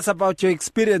 Tell us about your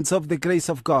experience of the grace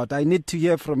of God. I need to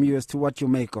hear from you as to what you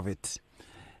make of it.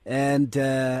 And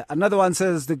another one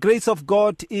says, the grace of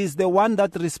God is the one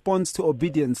that responds to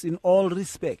obedience in all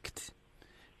respect.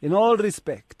 In all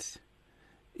respect.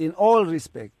 In all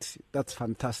respect. That's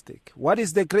fantastic. What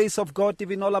is the grace of God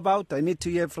even all about? I need to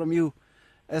hear from you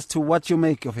as to what you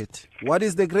make of it. What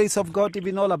is the grace of God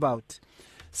even all about?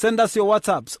 Send us your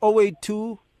WhatsApps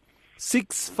 082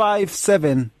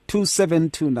 657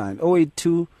 2729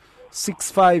 082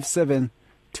 657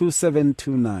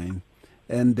 2729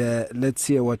 and let's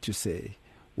hear what you say.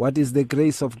 What is the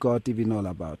grace of God even all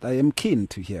about? I am keen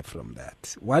to hear from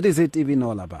that. What is it even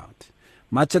all about?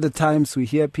 Much of the times we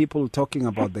hear people talking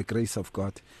about the grace of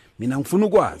God. Mina ngifuna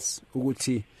ukwazi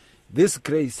ukuthi this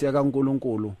grace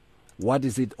yakaNkulunkulu, what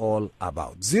is it all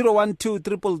about?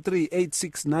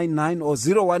 012-333-8699 or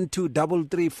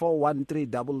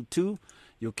 012-334-1322.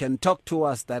 You can talk to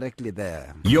us directly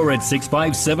there. You're at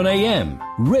 657 AM.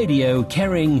 Radio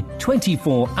carrying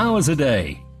 24 hours a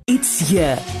day. It's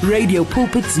here. Radio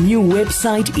Pulpit's new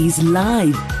website is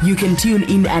live. You can tune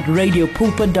in at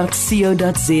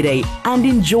radiopulpit.co.za and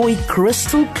enjoy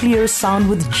crystal clear sound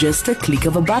with just a click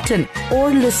of a button,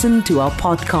 or listen to our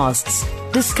podcasts.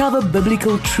 Discover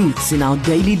biblical truths in our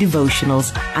daily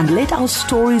devotionals and let our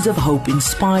stories of hope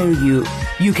inspire you.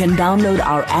 You can download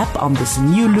our app on this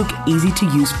new look,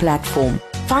 easy-to-use platform.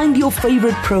 Find your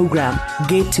favorite program,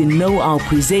 get to know our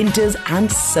presenters,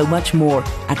 and so much more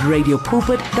at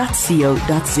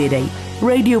radiopulpit.co.za.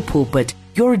 Radio Pulpit,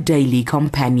 your daily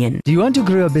companion. Do you want to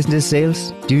grow your business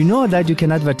sales? Do you know that you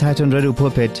can advertise on Radio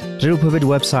Pulpit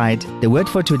website, the Word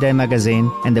for Today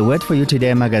magazine, and the Word for You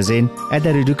Today magazine at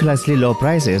the ridiculously low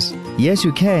prices? Yes,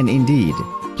 you can indeed.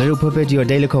 Radio Pulpit, your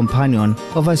daily companion,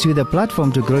 offers you the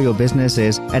platform to grow your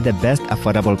businesses at the best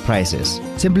affordable prices.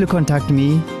 Simply contact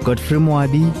me, Godfrey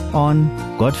Moabi, on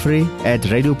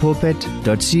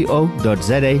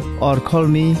godfrey@radiopulpit.co.za or call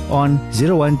me on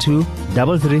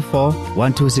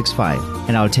 012-334-1265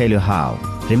 and I'll tell you how.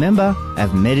 Remember,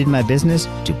 I've made it my business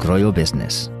to grow your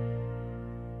business.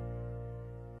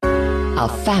 Our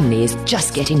family is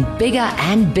just getting bigger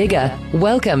and bigger.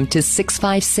 Welcome to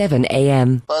 657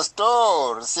 AM.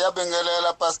 Pastor,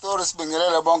 siyabingelela pastor,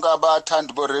 sibingelela bonke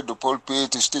abathandi bo Radio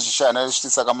Pulpit, isitishi shana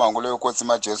esitisa kaMangulo yokuthi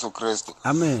maJesu Kristu.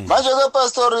 Amen. Manje ke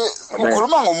pastor,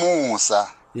 ukhuluma ngomusa.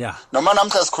 Yeah. Noma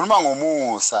namhla sikhuluma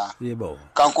ngomusa. Yebo.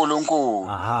 kaNkulunkulu.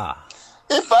 Aha.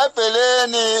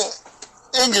 iBhayibheleni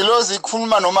ingilozi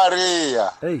ikhuluma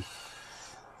noMaria. Hey.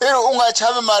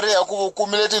 Ungachabe Maria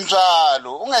kumile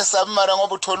inhlalo, ungesabi Maria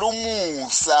ngoba uthola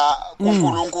umusa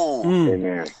kuNkulunkulu.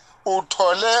 Amen.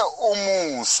 Uthole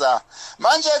umusa.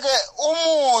 Manje ke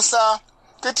umusa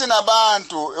kithi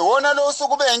nabantu iwona lo usuku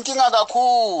kube inkinga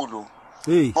kakhulu.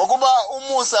 Ngokuba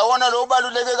umusa wona lo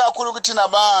ubaluleke kakhulu kithi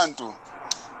nabantu.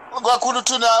 kakhulu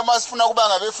thina masifuna kuba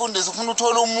ngabefundisi ufuna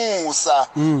uthola umusa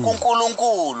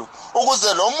kuNkulunkulu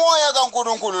ukuze lo moya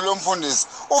kaNkulunkulu lo mfundisi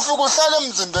ufike uhlale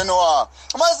emzimbeni wakho.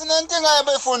 Mase nenkinga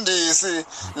yabefundisi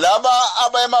laba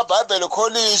abayemaBhayibheli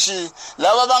college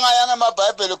laba bangayanga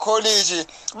emaBhayibheli college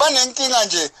banenkinga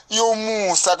nje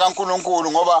yomusa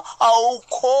kaNkulunkulu ngoba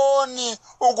awukhoni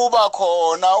ukuba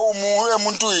khona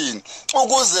emuntwini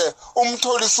ukuze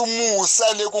umtholisa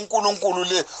umusa le kuNkulunkulu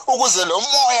le ukuze lo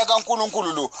moya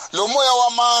kaNkulunkulu lo moya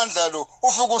wamandla lo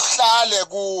ufike uhlale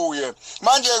kuye.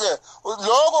 Manje ke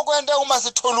lokho kwenta uma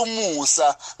sithola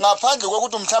umusa ngaphandle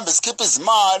kokuthi mhlambe sikhiphe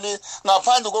izimali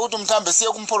ngaphandle kokuthi mhlambe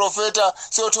siye kumprofeta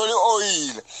siyothola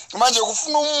ioil. Manje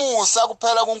kufuna umusa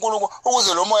kuphela kuNkulunkulu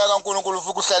ukuze lo moya kaNkulunkulu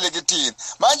ufike uhlale kithini.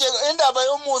 Manje indaba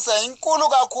yomusa inkulu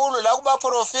kakhulu la kuba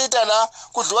profeta la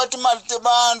kudliwa imali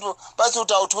tebantu bathi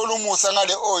utawuthola umusa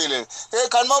ngale oil.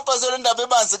 Khani mawupasela indaba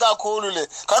ebanzi kakhulu le.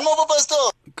 Khani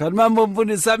mawupasela Kanmambo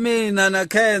Mfundisi mina na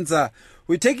Kenza.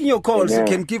 We're taking your calls. You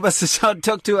can give us a shout.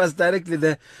 Talk to us directly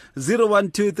there.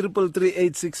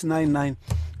 012-333-8699.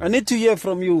 I need to hear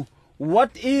from you.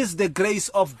 What is the grace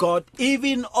of God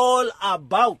even all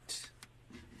about?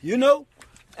 You know,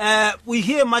 we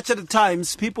hear much of the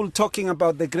times people talking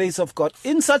about the grace of God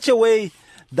in such a way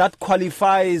that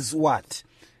qualifies what?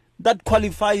 That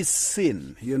qualifies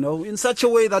sin, you know, in such a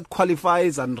way that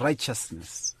qualifies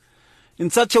unrighteousness. In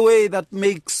such a way that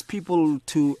makes people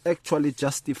to actually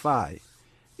justify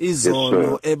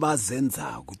izono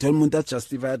ebazenza kuthi umuntu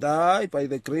justify by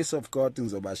the grace of God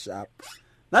ngizoba sharp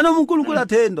nanoma uNkulunkulu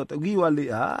athendo kuyiwa le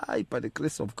by the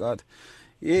grace of God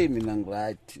mina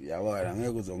ngright yabona ngeke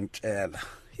uzongitshela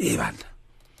ibandla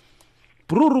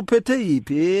bruru phethe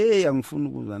yipi angifuni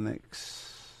ukuza next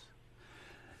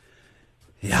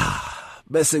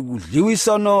bese kudliwa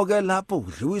isono ke lapho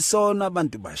kudliwa isono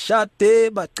abantu bashade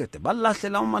baqede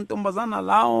balahlela amantombazana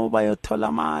lawo bayothola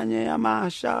amanye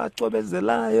amasha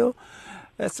acobezelayo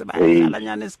bese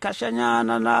bayalanyana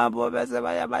isikhashanyana nabo bese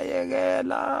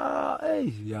bayabayekela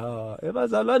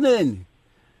ebazalwaneni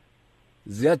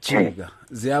ziyajika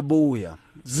ziyabuya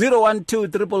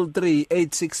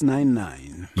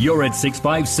 012-333-8699. You're at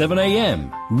 657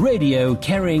 AM. Radio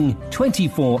carrying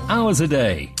 24 hours a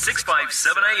day.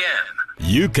 657 AM.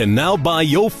 You can now buy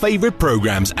your favorite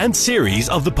programs and series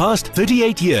of the past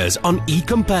 38 years on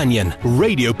eCompanion,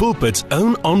 Radio Pulpit's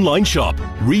own online shop.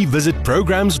 Revisit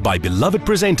programs by beloved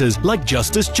presenters like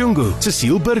Justice Chungu,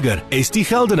 Cecile Burger, Esti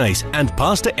Geldenhuys, and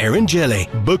Pastor Aaron Jelle.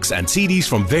 Books and CDs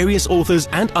from various authors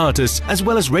and artists, as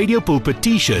well as Radio Pulpit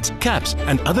t-shirts, caps,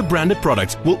 and other branded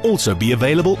products will also be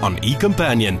available on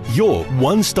eCompanion, your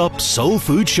one-stop soul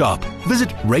food shop. Visit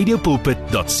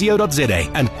radiopulpit.co.za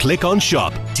and click on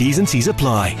shop. T's and C's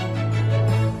apply.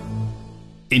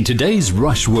 In today's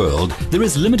rush world, there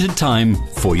is limited time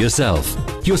for yourself.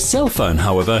 Your cell phone,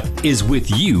 however, is with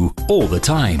you all the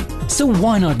time. So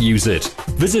why not use it?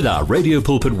 Visit our Radio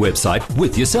Pulpit website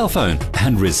with your cell phone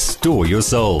and restore your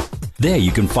soul. There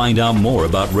you can find out more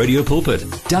about Radio Pulpit,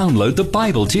 download the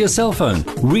Bible to your cell phone,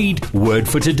 read Word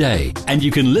for Today, and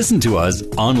you can listen to us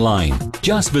online.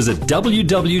 Just visit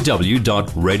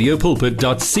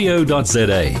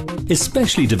www.radiopulpit.co.za.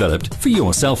 Especially developed for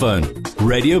your cell phone.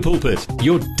 Radio Pulpit,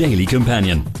 your daily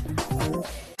companion.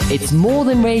 It's more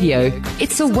than radio,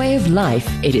 it's a way of life.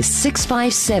 It is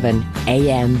 657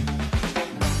 AM.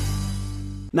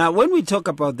 Now, when we talk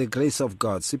about the grace of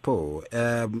God, Sipo,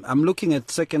 I'm looking at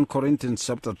 2 Corinthians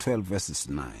chapter 12, verses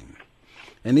 9.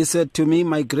 And he said to me,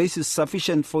 my grace is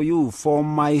sufficient for you, for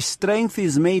my strength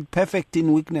is made perfect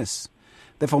in weakness.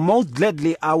 Therefore, most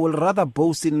gladly, I will rather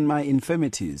boast in my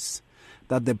infirmities,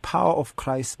 that the power of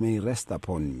Christ may rest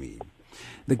upon me.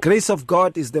 The grace of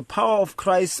God is the power of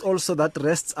Christ also that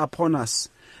rests upon us,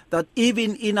 that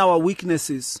even in our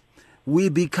weaknesses, we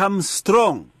become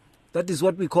strong. That is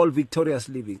what we call victorious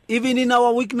living. Even in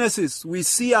our weaknesses, we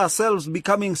see ourselves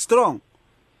becoming strong.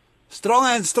 Stronger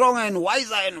and stronger and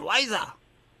wiser and wiser.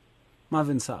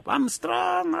 Marvin Sapp, I'm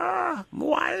stronger,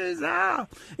 wiser.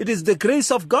 It is the grace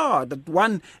of God that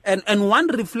one, and one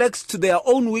reflects to their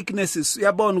own weaknesses.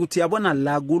 Yeah.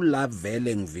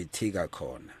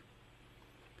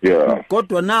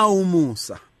 Kodwa na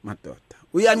umusa, madoda.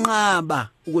 Uyanqaba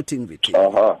ukuthi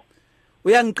ngivithika.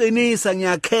 Uyangiqinisa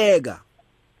ngiyakheka.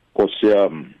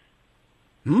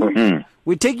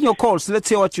 We're taking your calls. Let's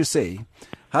hear what you say.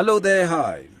 Hello there.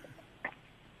 Hi.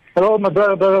 Hello, my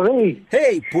brother Ray.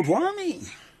 Hey, Putwami.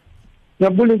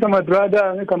 Ngiyabulisa my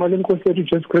brother ngegama lenkosi yethu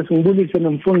Jesus Christ ngibulise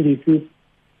nomfundisi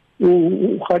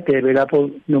uHadebe lapho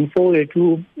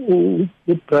nomfowethu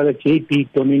ubrother JB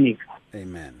Dominic.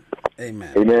 Amen.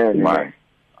 Amen. Amen. Man.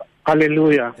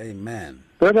 Hallelujah. Amen.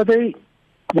 Brother Ray,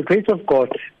 the grace of God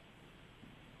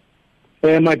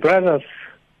My brothers,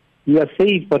 you are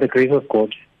saved by the grace of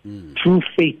God through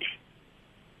faith.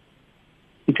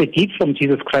 It's a gift from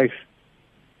Jesus Christ,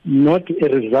 not a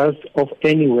result of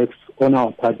any works on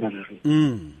our part.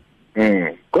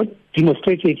 God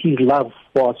demonstrated His love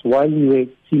for us while we were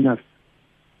sinners.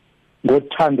 God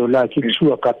thando lakhe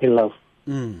true agape love.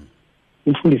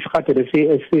 Umfundisi kade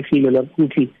esefile la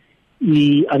ukuthi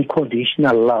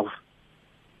unconditional love.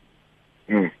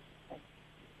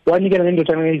 Wanikela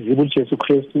nendodana ezibu Jesu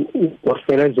Kristu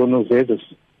wafela izono zethu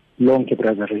lonke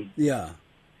brother. Yeah.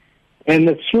 And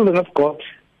the children of God,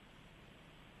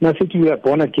 now that we are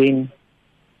born again,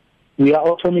 we are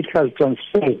automatically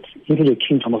transferred into the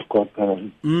kingdom of God.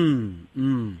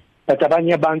 But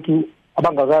abanye abantu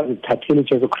abangakazi thathela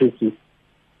uJesu Kristu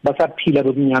basaphila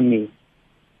bobunyameni.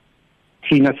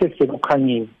 Thina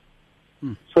sesekukhanyeni.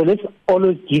 So let's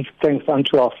always give thanks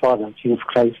unto our Father Jesus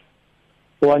Christ.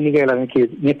 Owanikela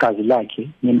negazi lakhe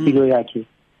nempilo yakhe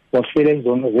wafela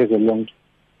izono zethu lonke.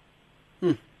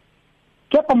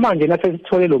 Kepha manje nathi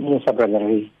sithole lo musa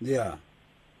brother. Yeah.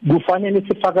 Kufanele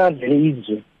sifakazele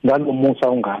izwe ngalo musa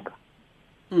ongaka.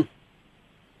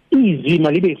 Izwi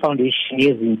malibe foundation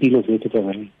yezimpilo zethu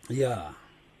brother. Yeah.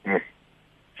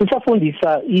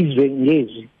 Sisafundisa izwe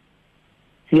ngezwi.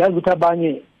 Siyazi ukuthi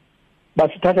abanye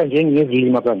basithatha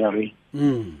njengezilima brother.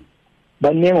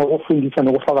 Banengo ukufundisa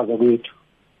nokufakaza kwethu.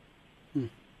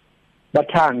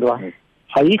 Bathandwa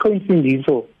ayikho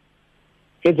imfundiso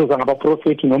ezoza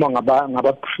ngabaprofeti noma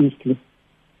ngabapriesti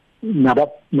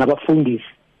nabafundisi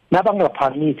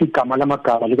nabangaphamisi igama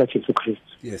lamagama lika Jesu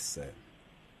Kristu. Yes sir.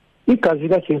 Igazi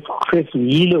lika Jesu Kristu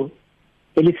yilo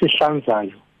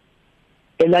elisihlanzayo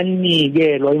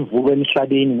elanikelwa imvuko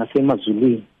emhlabeni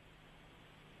nasemazulwini.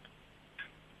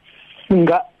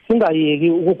 Singayeki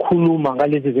ukukhuluma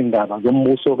ngalezi zindaba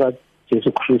zombuso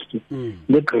kaJesu Kristu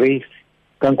the grace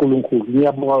kaNkulunkulu.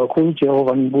 Ngiyabonga kakhulu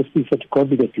Jehova ngibusise to God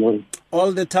be the glory.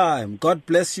 All the time. God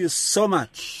bless you so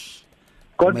much.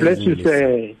 God bless you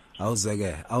sir.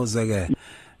 Awuzeke.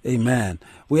 Amen.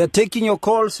 We are taking your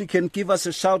calls. You can give us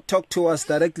a shout, talk to us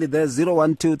directly there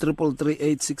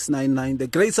 012-333-8699. The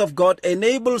grace of God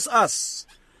enables us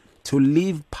to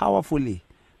live powerfully.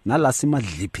 Nalasima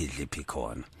dliphi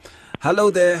khona.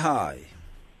 Hello there, hi.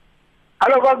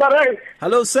 Hello, Pastor.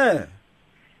 Hello, sir.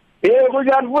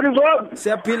 Kunjani mfundisi wami?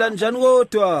 Siyaphila njani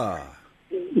kodwa?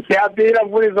 Siyaphila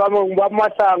mfundisi wami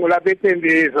ngibamasango lapha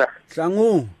eTembisa.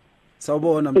 Hlangu.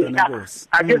 Sawubona mntana Nkosi.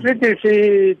 Ake sithi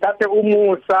sithathe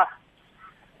umusa.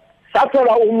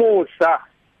 Sathola umusa.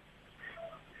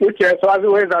 uJesu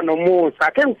waziwenza nomusa.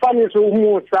 Ake ngifanise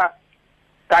umusa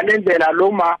kalendlela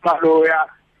lo mama loya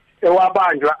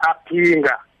ewabanjwa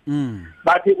aphinga.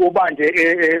 Bathi ubanje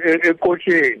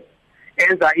ekosheni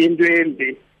enza into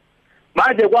embi.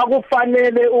 Manje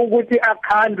kwakufanele ukuthi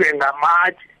akhandwe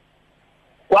ngamatshe.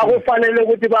 Kwakufanele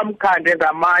ukuthi bamkhande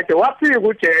ngamatshe. Wafika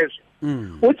uJesu.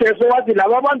 uJesu wathi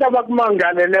laba abantu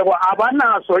abakumangaleleko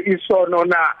abanaso isono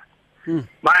na.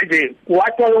 Manje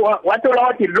wathola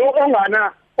wathi lo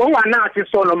onganaso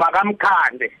isono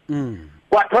makamkhande.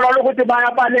 Wathola ukuthi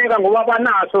bayabaleka ngoba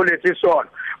banaso lesi sono.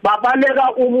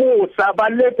 Babaleka umusa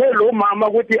balethe lo mama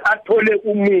ukuthi athole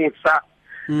umusa.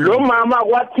 Lo mama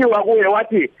kwathiwa kuye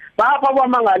wathi bapha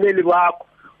abamangaleli bakho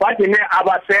wathi ne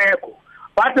abasekho.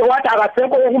 Wathi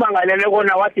akasekho ukumangalela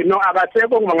kona wathi no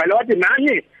akasekho ukumangalela wathi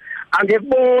nani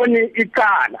angiboni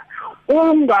ikala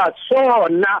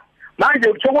ungasona. Manje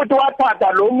ukuthi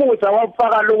waphatha lo musa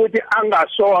wafaka lokuthi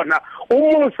angasona.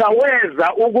 Umusa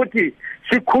weza ukuthi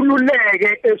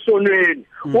sikhululeke esonweni.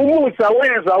 Umusa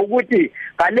weza ukuthi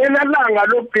ngalela langa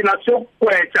lokugcina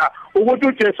sokugwetha ukuthi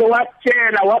uJesu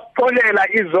watshela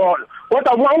wasixolela izolo.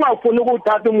 Kodwa uma ungafuni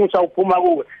ukuthatha umusa uphuma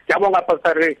kuwe. Ngiyabonga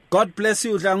Pastor Ray. God bless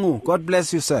you Dlangu. God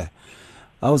bless you sir.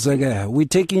 Awuzeke. We're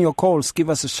taking your calls. Give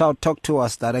us a shout. Talk to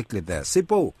us directly there.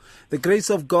 Sipho, the grace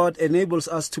of God enables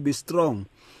us to be strong.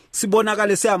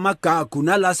 Sibonakale seamagagu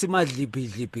nala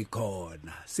simadliphi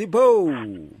khona.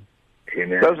 Sipho.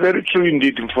 That's very true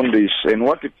indeed, Mfundisi. And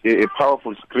what a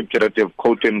powerful scripture that you have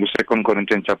quoted in 2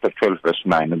 Corinthians chapter 12, verse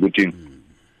 9.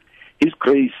 His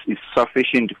grace is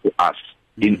sufficient for us.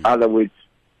 In other words,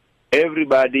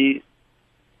 everybody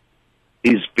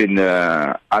has been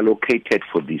allocated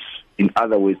for this. In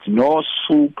other words, no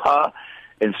super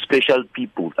and special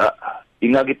people.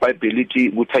 Ingaki Bible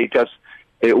Titus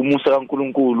umusa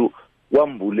kaNkulunkulu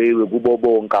wambulewe kubo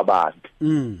bonke abantu.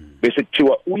 Bese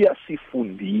kuthiwa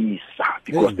uyasifundisa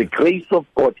because the grace of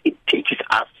God it teaches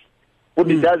us.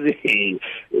 What it does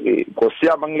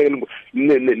Nkosiyama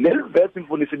ngilelo verse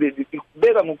Mfundisi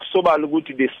beka ngokusobala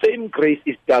ukuthi the same grace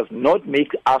it does not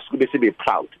make us to be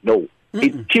proud. No.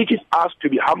 It teaches us to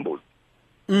be humble.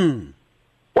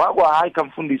 Hayi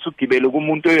kamfundisi ugibele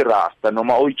kumuntu oyirasta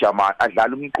noma oyijamani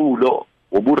adlala umculo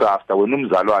woburasta wena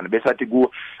umzalwane bese athi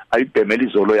ku ayibhemela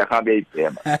izolo yakhe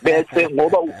abeyibhema bese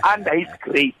ngoba under his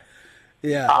grace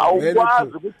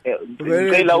awukwazi ukuthi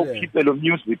ngicela ukhiphe lo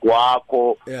music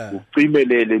wakho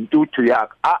ucimelele intuthu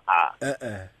yakho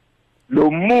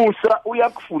lo Musa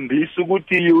uyakufundisa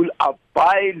ukuthi you will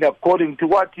abide according to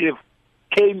what you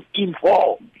came in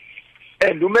for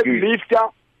and umekulifta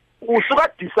usuka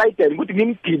decide ukuthi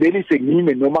ngimgibelise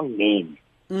ngime noma ngingeni.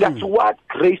 That's what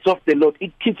grace of the Lord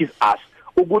it teaches us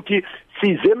ukuthi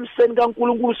size emseni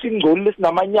kaNkulunkulu singcolile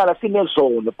sinamanyala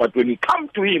sinezono, but when we come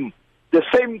to him the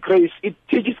same grace it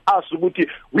teaches us ukuthi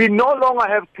we no longer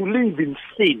have to live in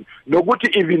sin,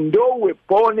 nokuthi even though we're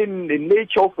born in the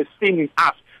nature of a sin in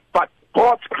us, but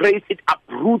God's grace it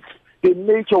uproots the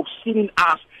nature of sin in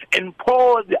us and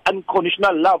pours the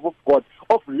unconditional love of God,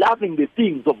 of loving the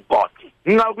things of God.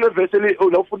 Now, it's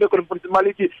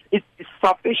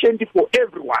sufficient for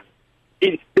everyone.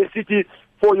 The city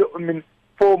for your,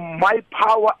 for my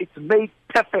power, it's made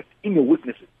perfect in your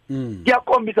weaknesses.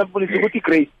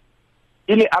 Grace,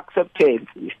 in acceptance,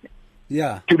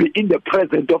 to be in the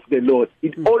presence of the Lord.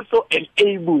 It also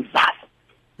enables us.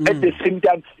 At the same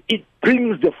time, it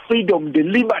brings the freedom, the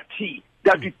liberty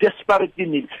that we desperately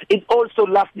need. It also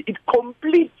lastly, it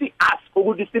completes us. We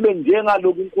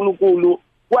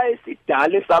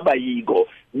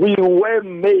were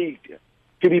made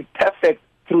to be perfect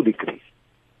through the grace.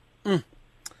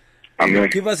 Amen.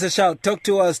 Give us a shout. Talk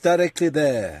to us directly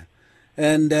there.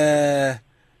 And I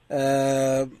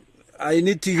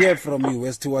need to hear from you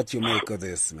as to what you make of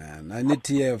this, man. I need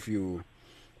to hear of you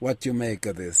what you make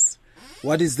of this.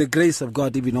 What is the grace of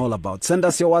God even all about? Send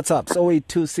us your WhatsApps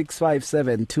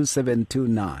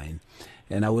 0826572729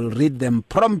 and I will read them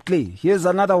promptly. Here's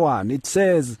another one. It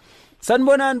says,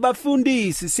 Sanibonani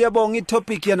bafundisi, siyabonga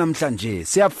itopic yanamhlanje.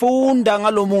 Siyafunda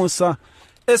ngalo Musa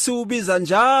esiubiza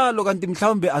njalo kanti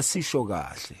mhlawumbe asisho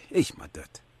kahle. Madoda.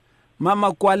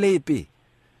 Mama Kwalepi.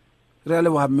 Rele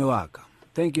wami waka.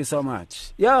 Thank you so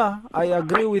much. Yeah, I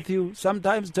agree with you.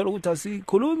 Sometimes thola ukuthi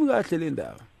asikhulumi kahle le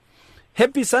ndaba.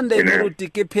 Happy Sunday Muruti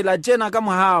ke phela jena ka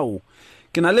mohau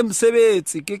ke na le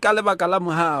mosebetsi ke ka lebaka la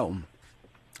mohau.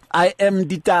 I am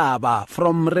Ditaba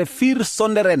from Refir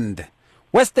Sonderend,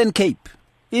 Western Cape.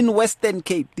 In Western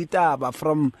Cape, Ditaba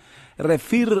from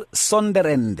Refir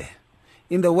Sonderend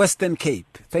in the Western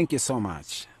Cape. Thank you so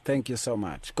much. Thank you so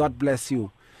much. God bless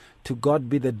you. To God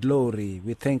be the glory.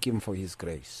 We thank him for his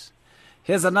grace.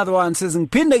 Here's another one says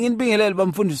ngiphinde nginibingelele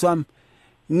bamfundisi wami.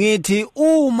 Ngithi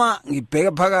uma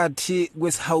ngibheka phakathi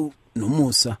kwesihawu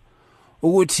noMusa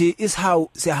ukuthi isihawu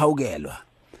siyahawukelwa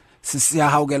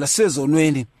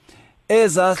sezonweni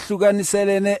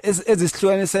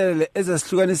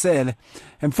ezahlukanisele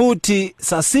futhi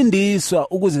sasindiswa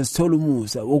ukuze sithole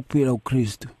umusa wokuphila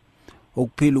uKristu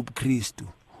okuphila ubuKristu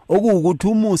okuwukuthi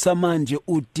umusa manje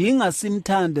udinga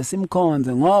simthande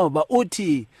simkhonze ngoba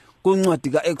uthi kuncwadi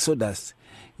kaExodus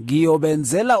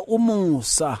ngiyobenzela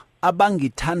umusa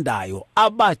abangithandayo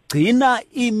abagcina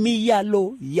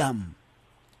imiyalo yami.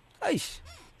 Aish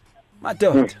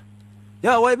madoda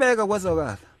wayibeka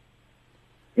kwazakala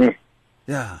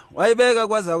wayibeka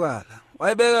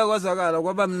kwazakala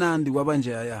kwaba mnandi kwaba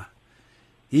nje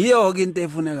yiyo ke into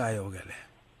efunekayo ke le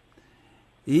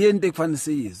yiyo into ekufanele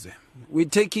siyizwe. We're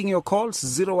taking your calls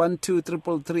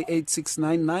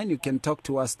 01233386999. You can talk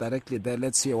to us directly there.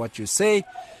 Let's hear what you say.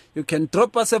 You can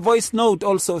drop us a voice note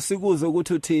also sikuze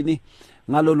ukuthi uthini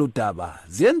ngalolu daba.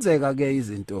 Ziyenzeka ke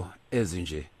izinto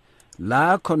ezinje.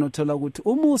 La khona uthola ukuthi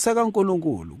umusa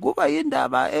kaNkulunkulu kuba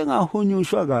indaba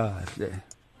engahunyushwa kahle.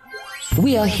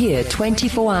 We are here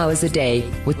 24 hours a day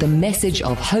with the message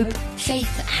of hope,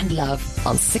 faith and love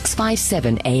on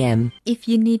 657 AM. If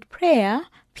you need prayer,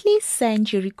 please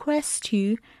send your request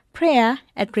to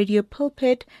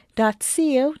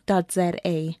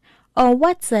prayer@radiopulpit.co.za or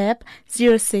WhatsApp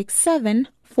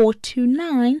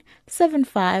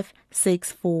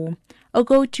 067-429-7564 or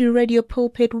go to Radio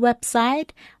Pulpit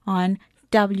website on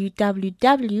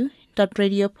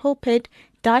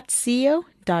www.radiopulpit.co.za.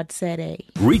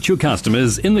 Reach your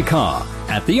customers in the car,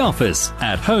 at the office,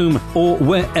 at home or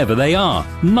wherever they are,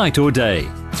 night or day.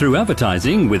 Through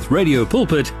advertising with Radio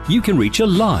Pulpit, you can reach a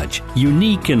large,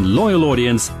 unique and loyal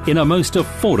audience in a most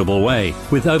affordable way.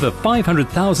 With over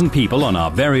 500,000 people on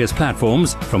our various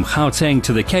platforms, from Gauteng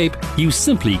to the Cape, you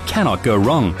simply cannot go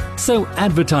wrong. So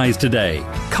advertise today.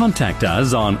 Contact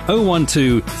us on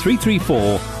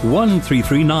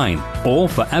 012-334-1339. Or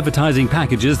for advertising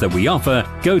packages that we offer,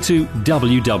 go to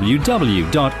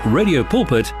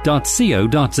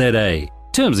www.radiopulpit.co.za.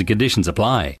 Terms and conditions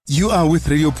apply. You are with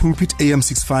Radio Pulpit AM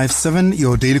 657,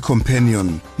 your daily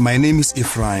companion. My name is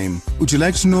Ephraim. Would you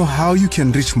like to know how you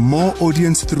can reach more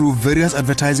audience through various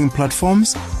advertising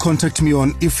platforms? Contact me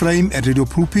on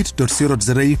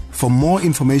ephraim@radiopulpit.co.za for more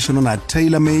information on our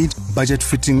tailor-made,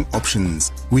 budget-fitting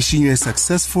options. Wishing you a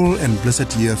successful and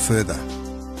blessed year further.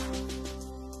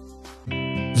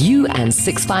 You and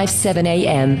 657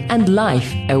 AM and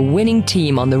life, a winning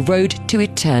team on the road to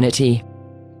eternity.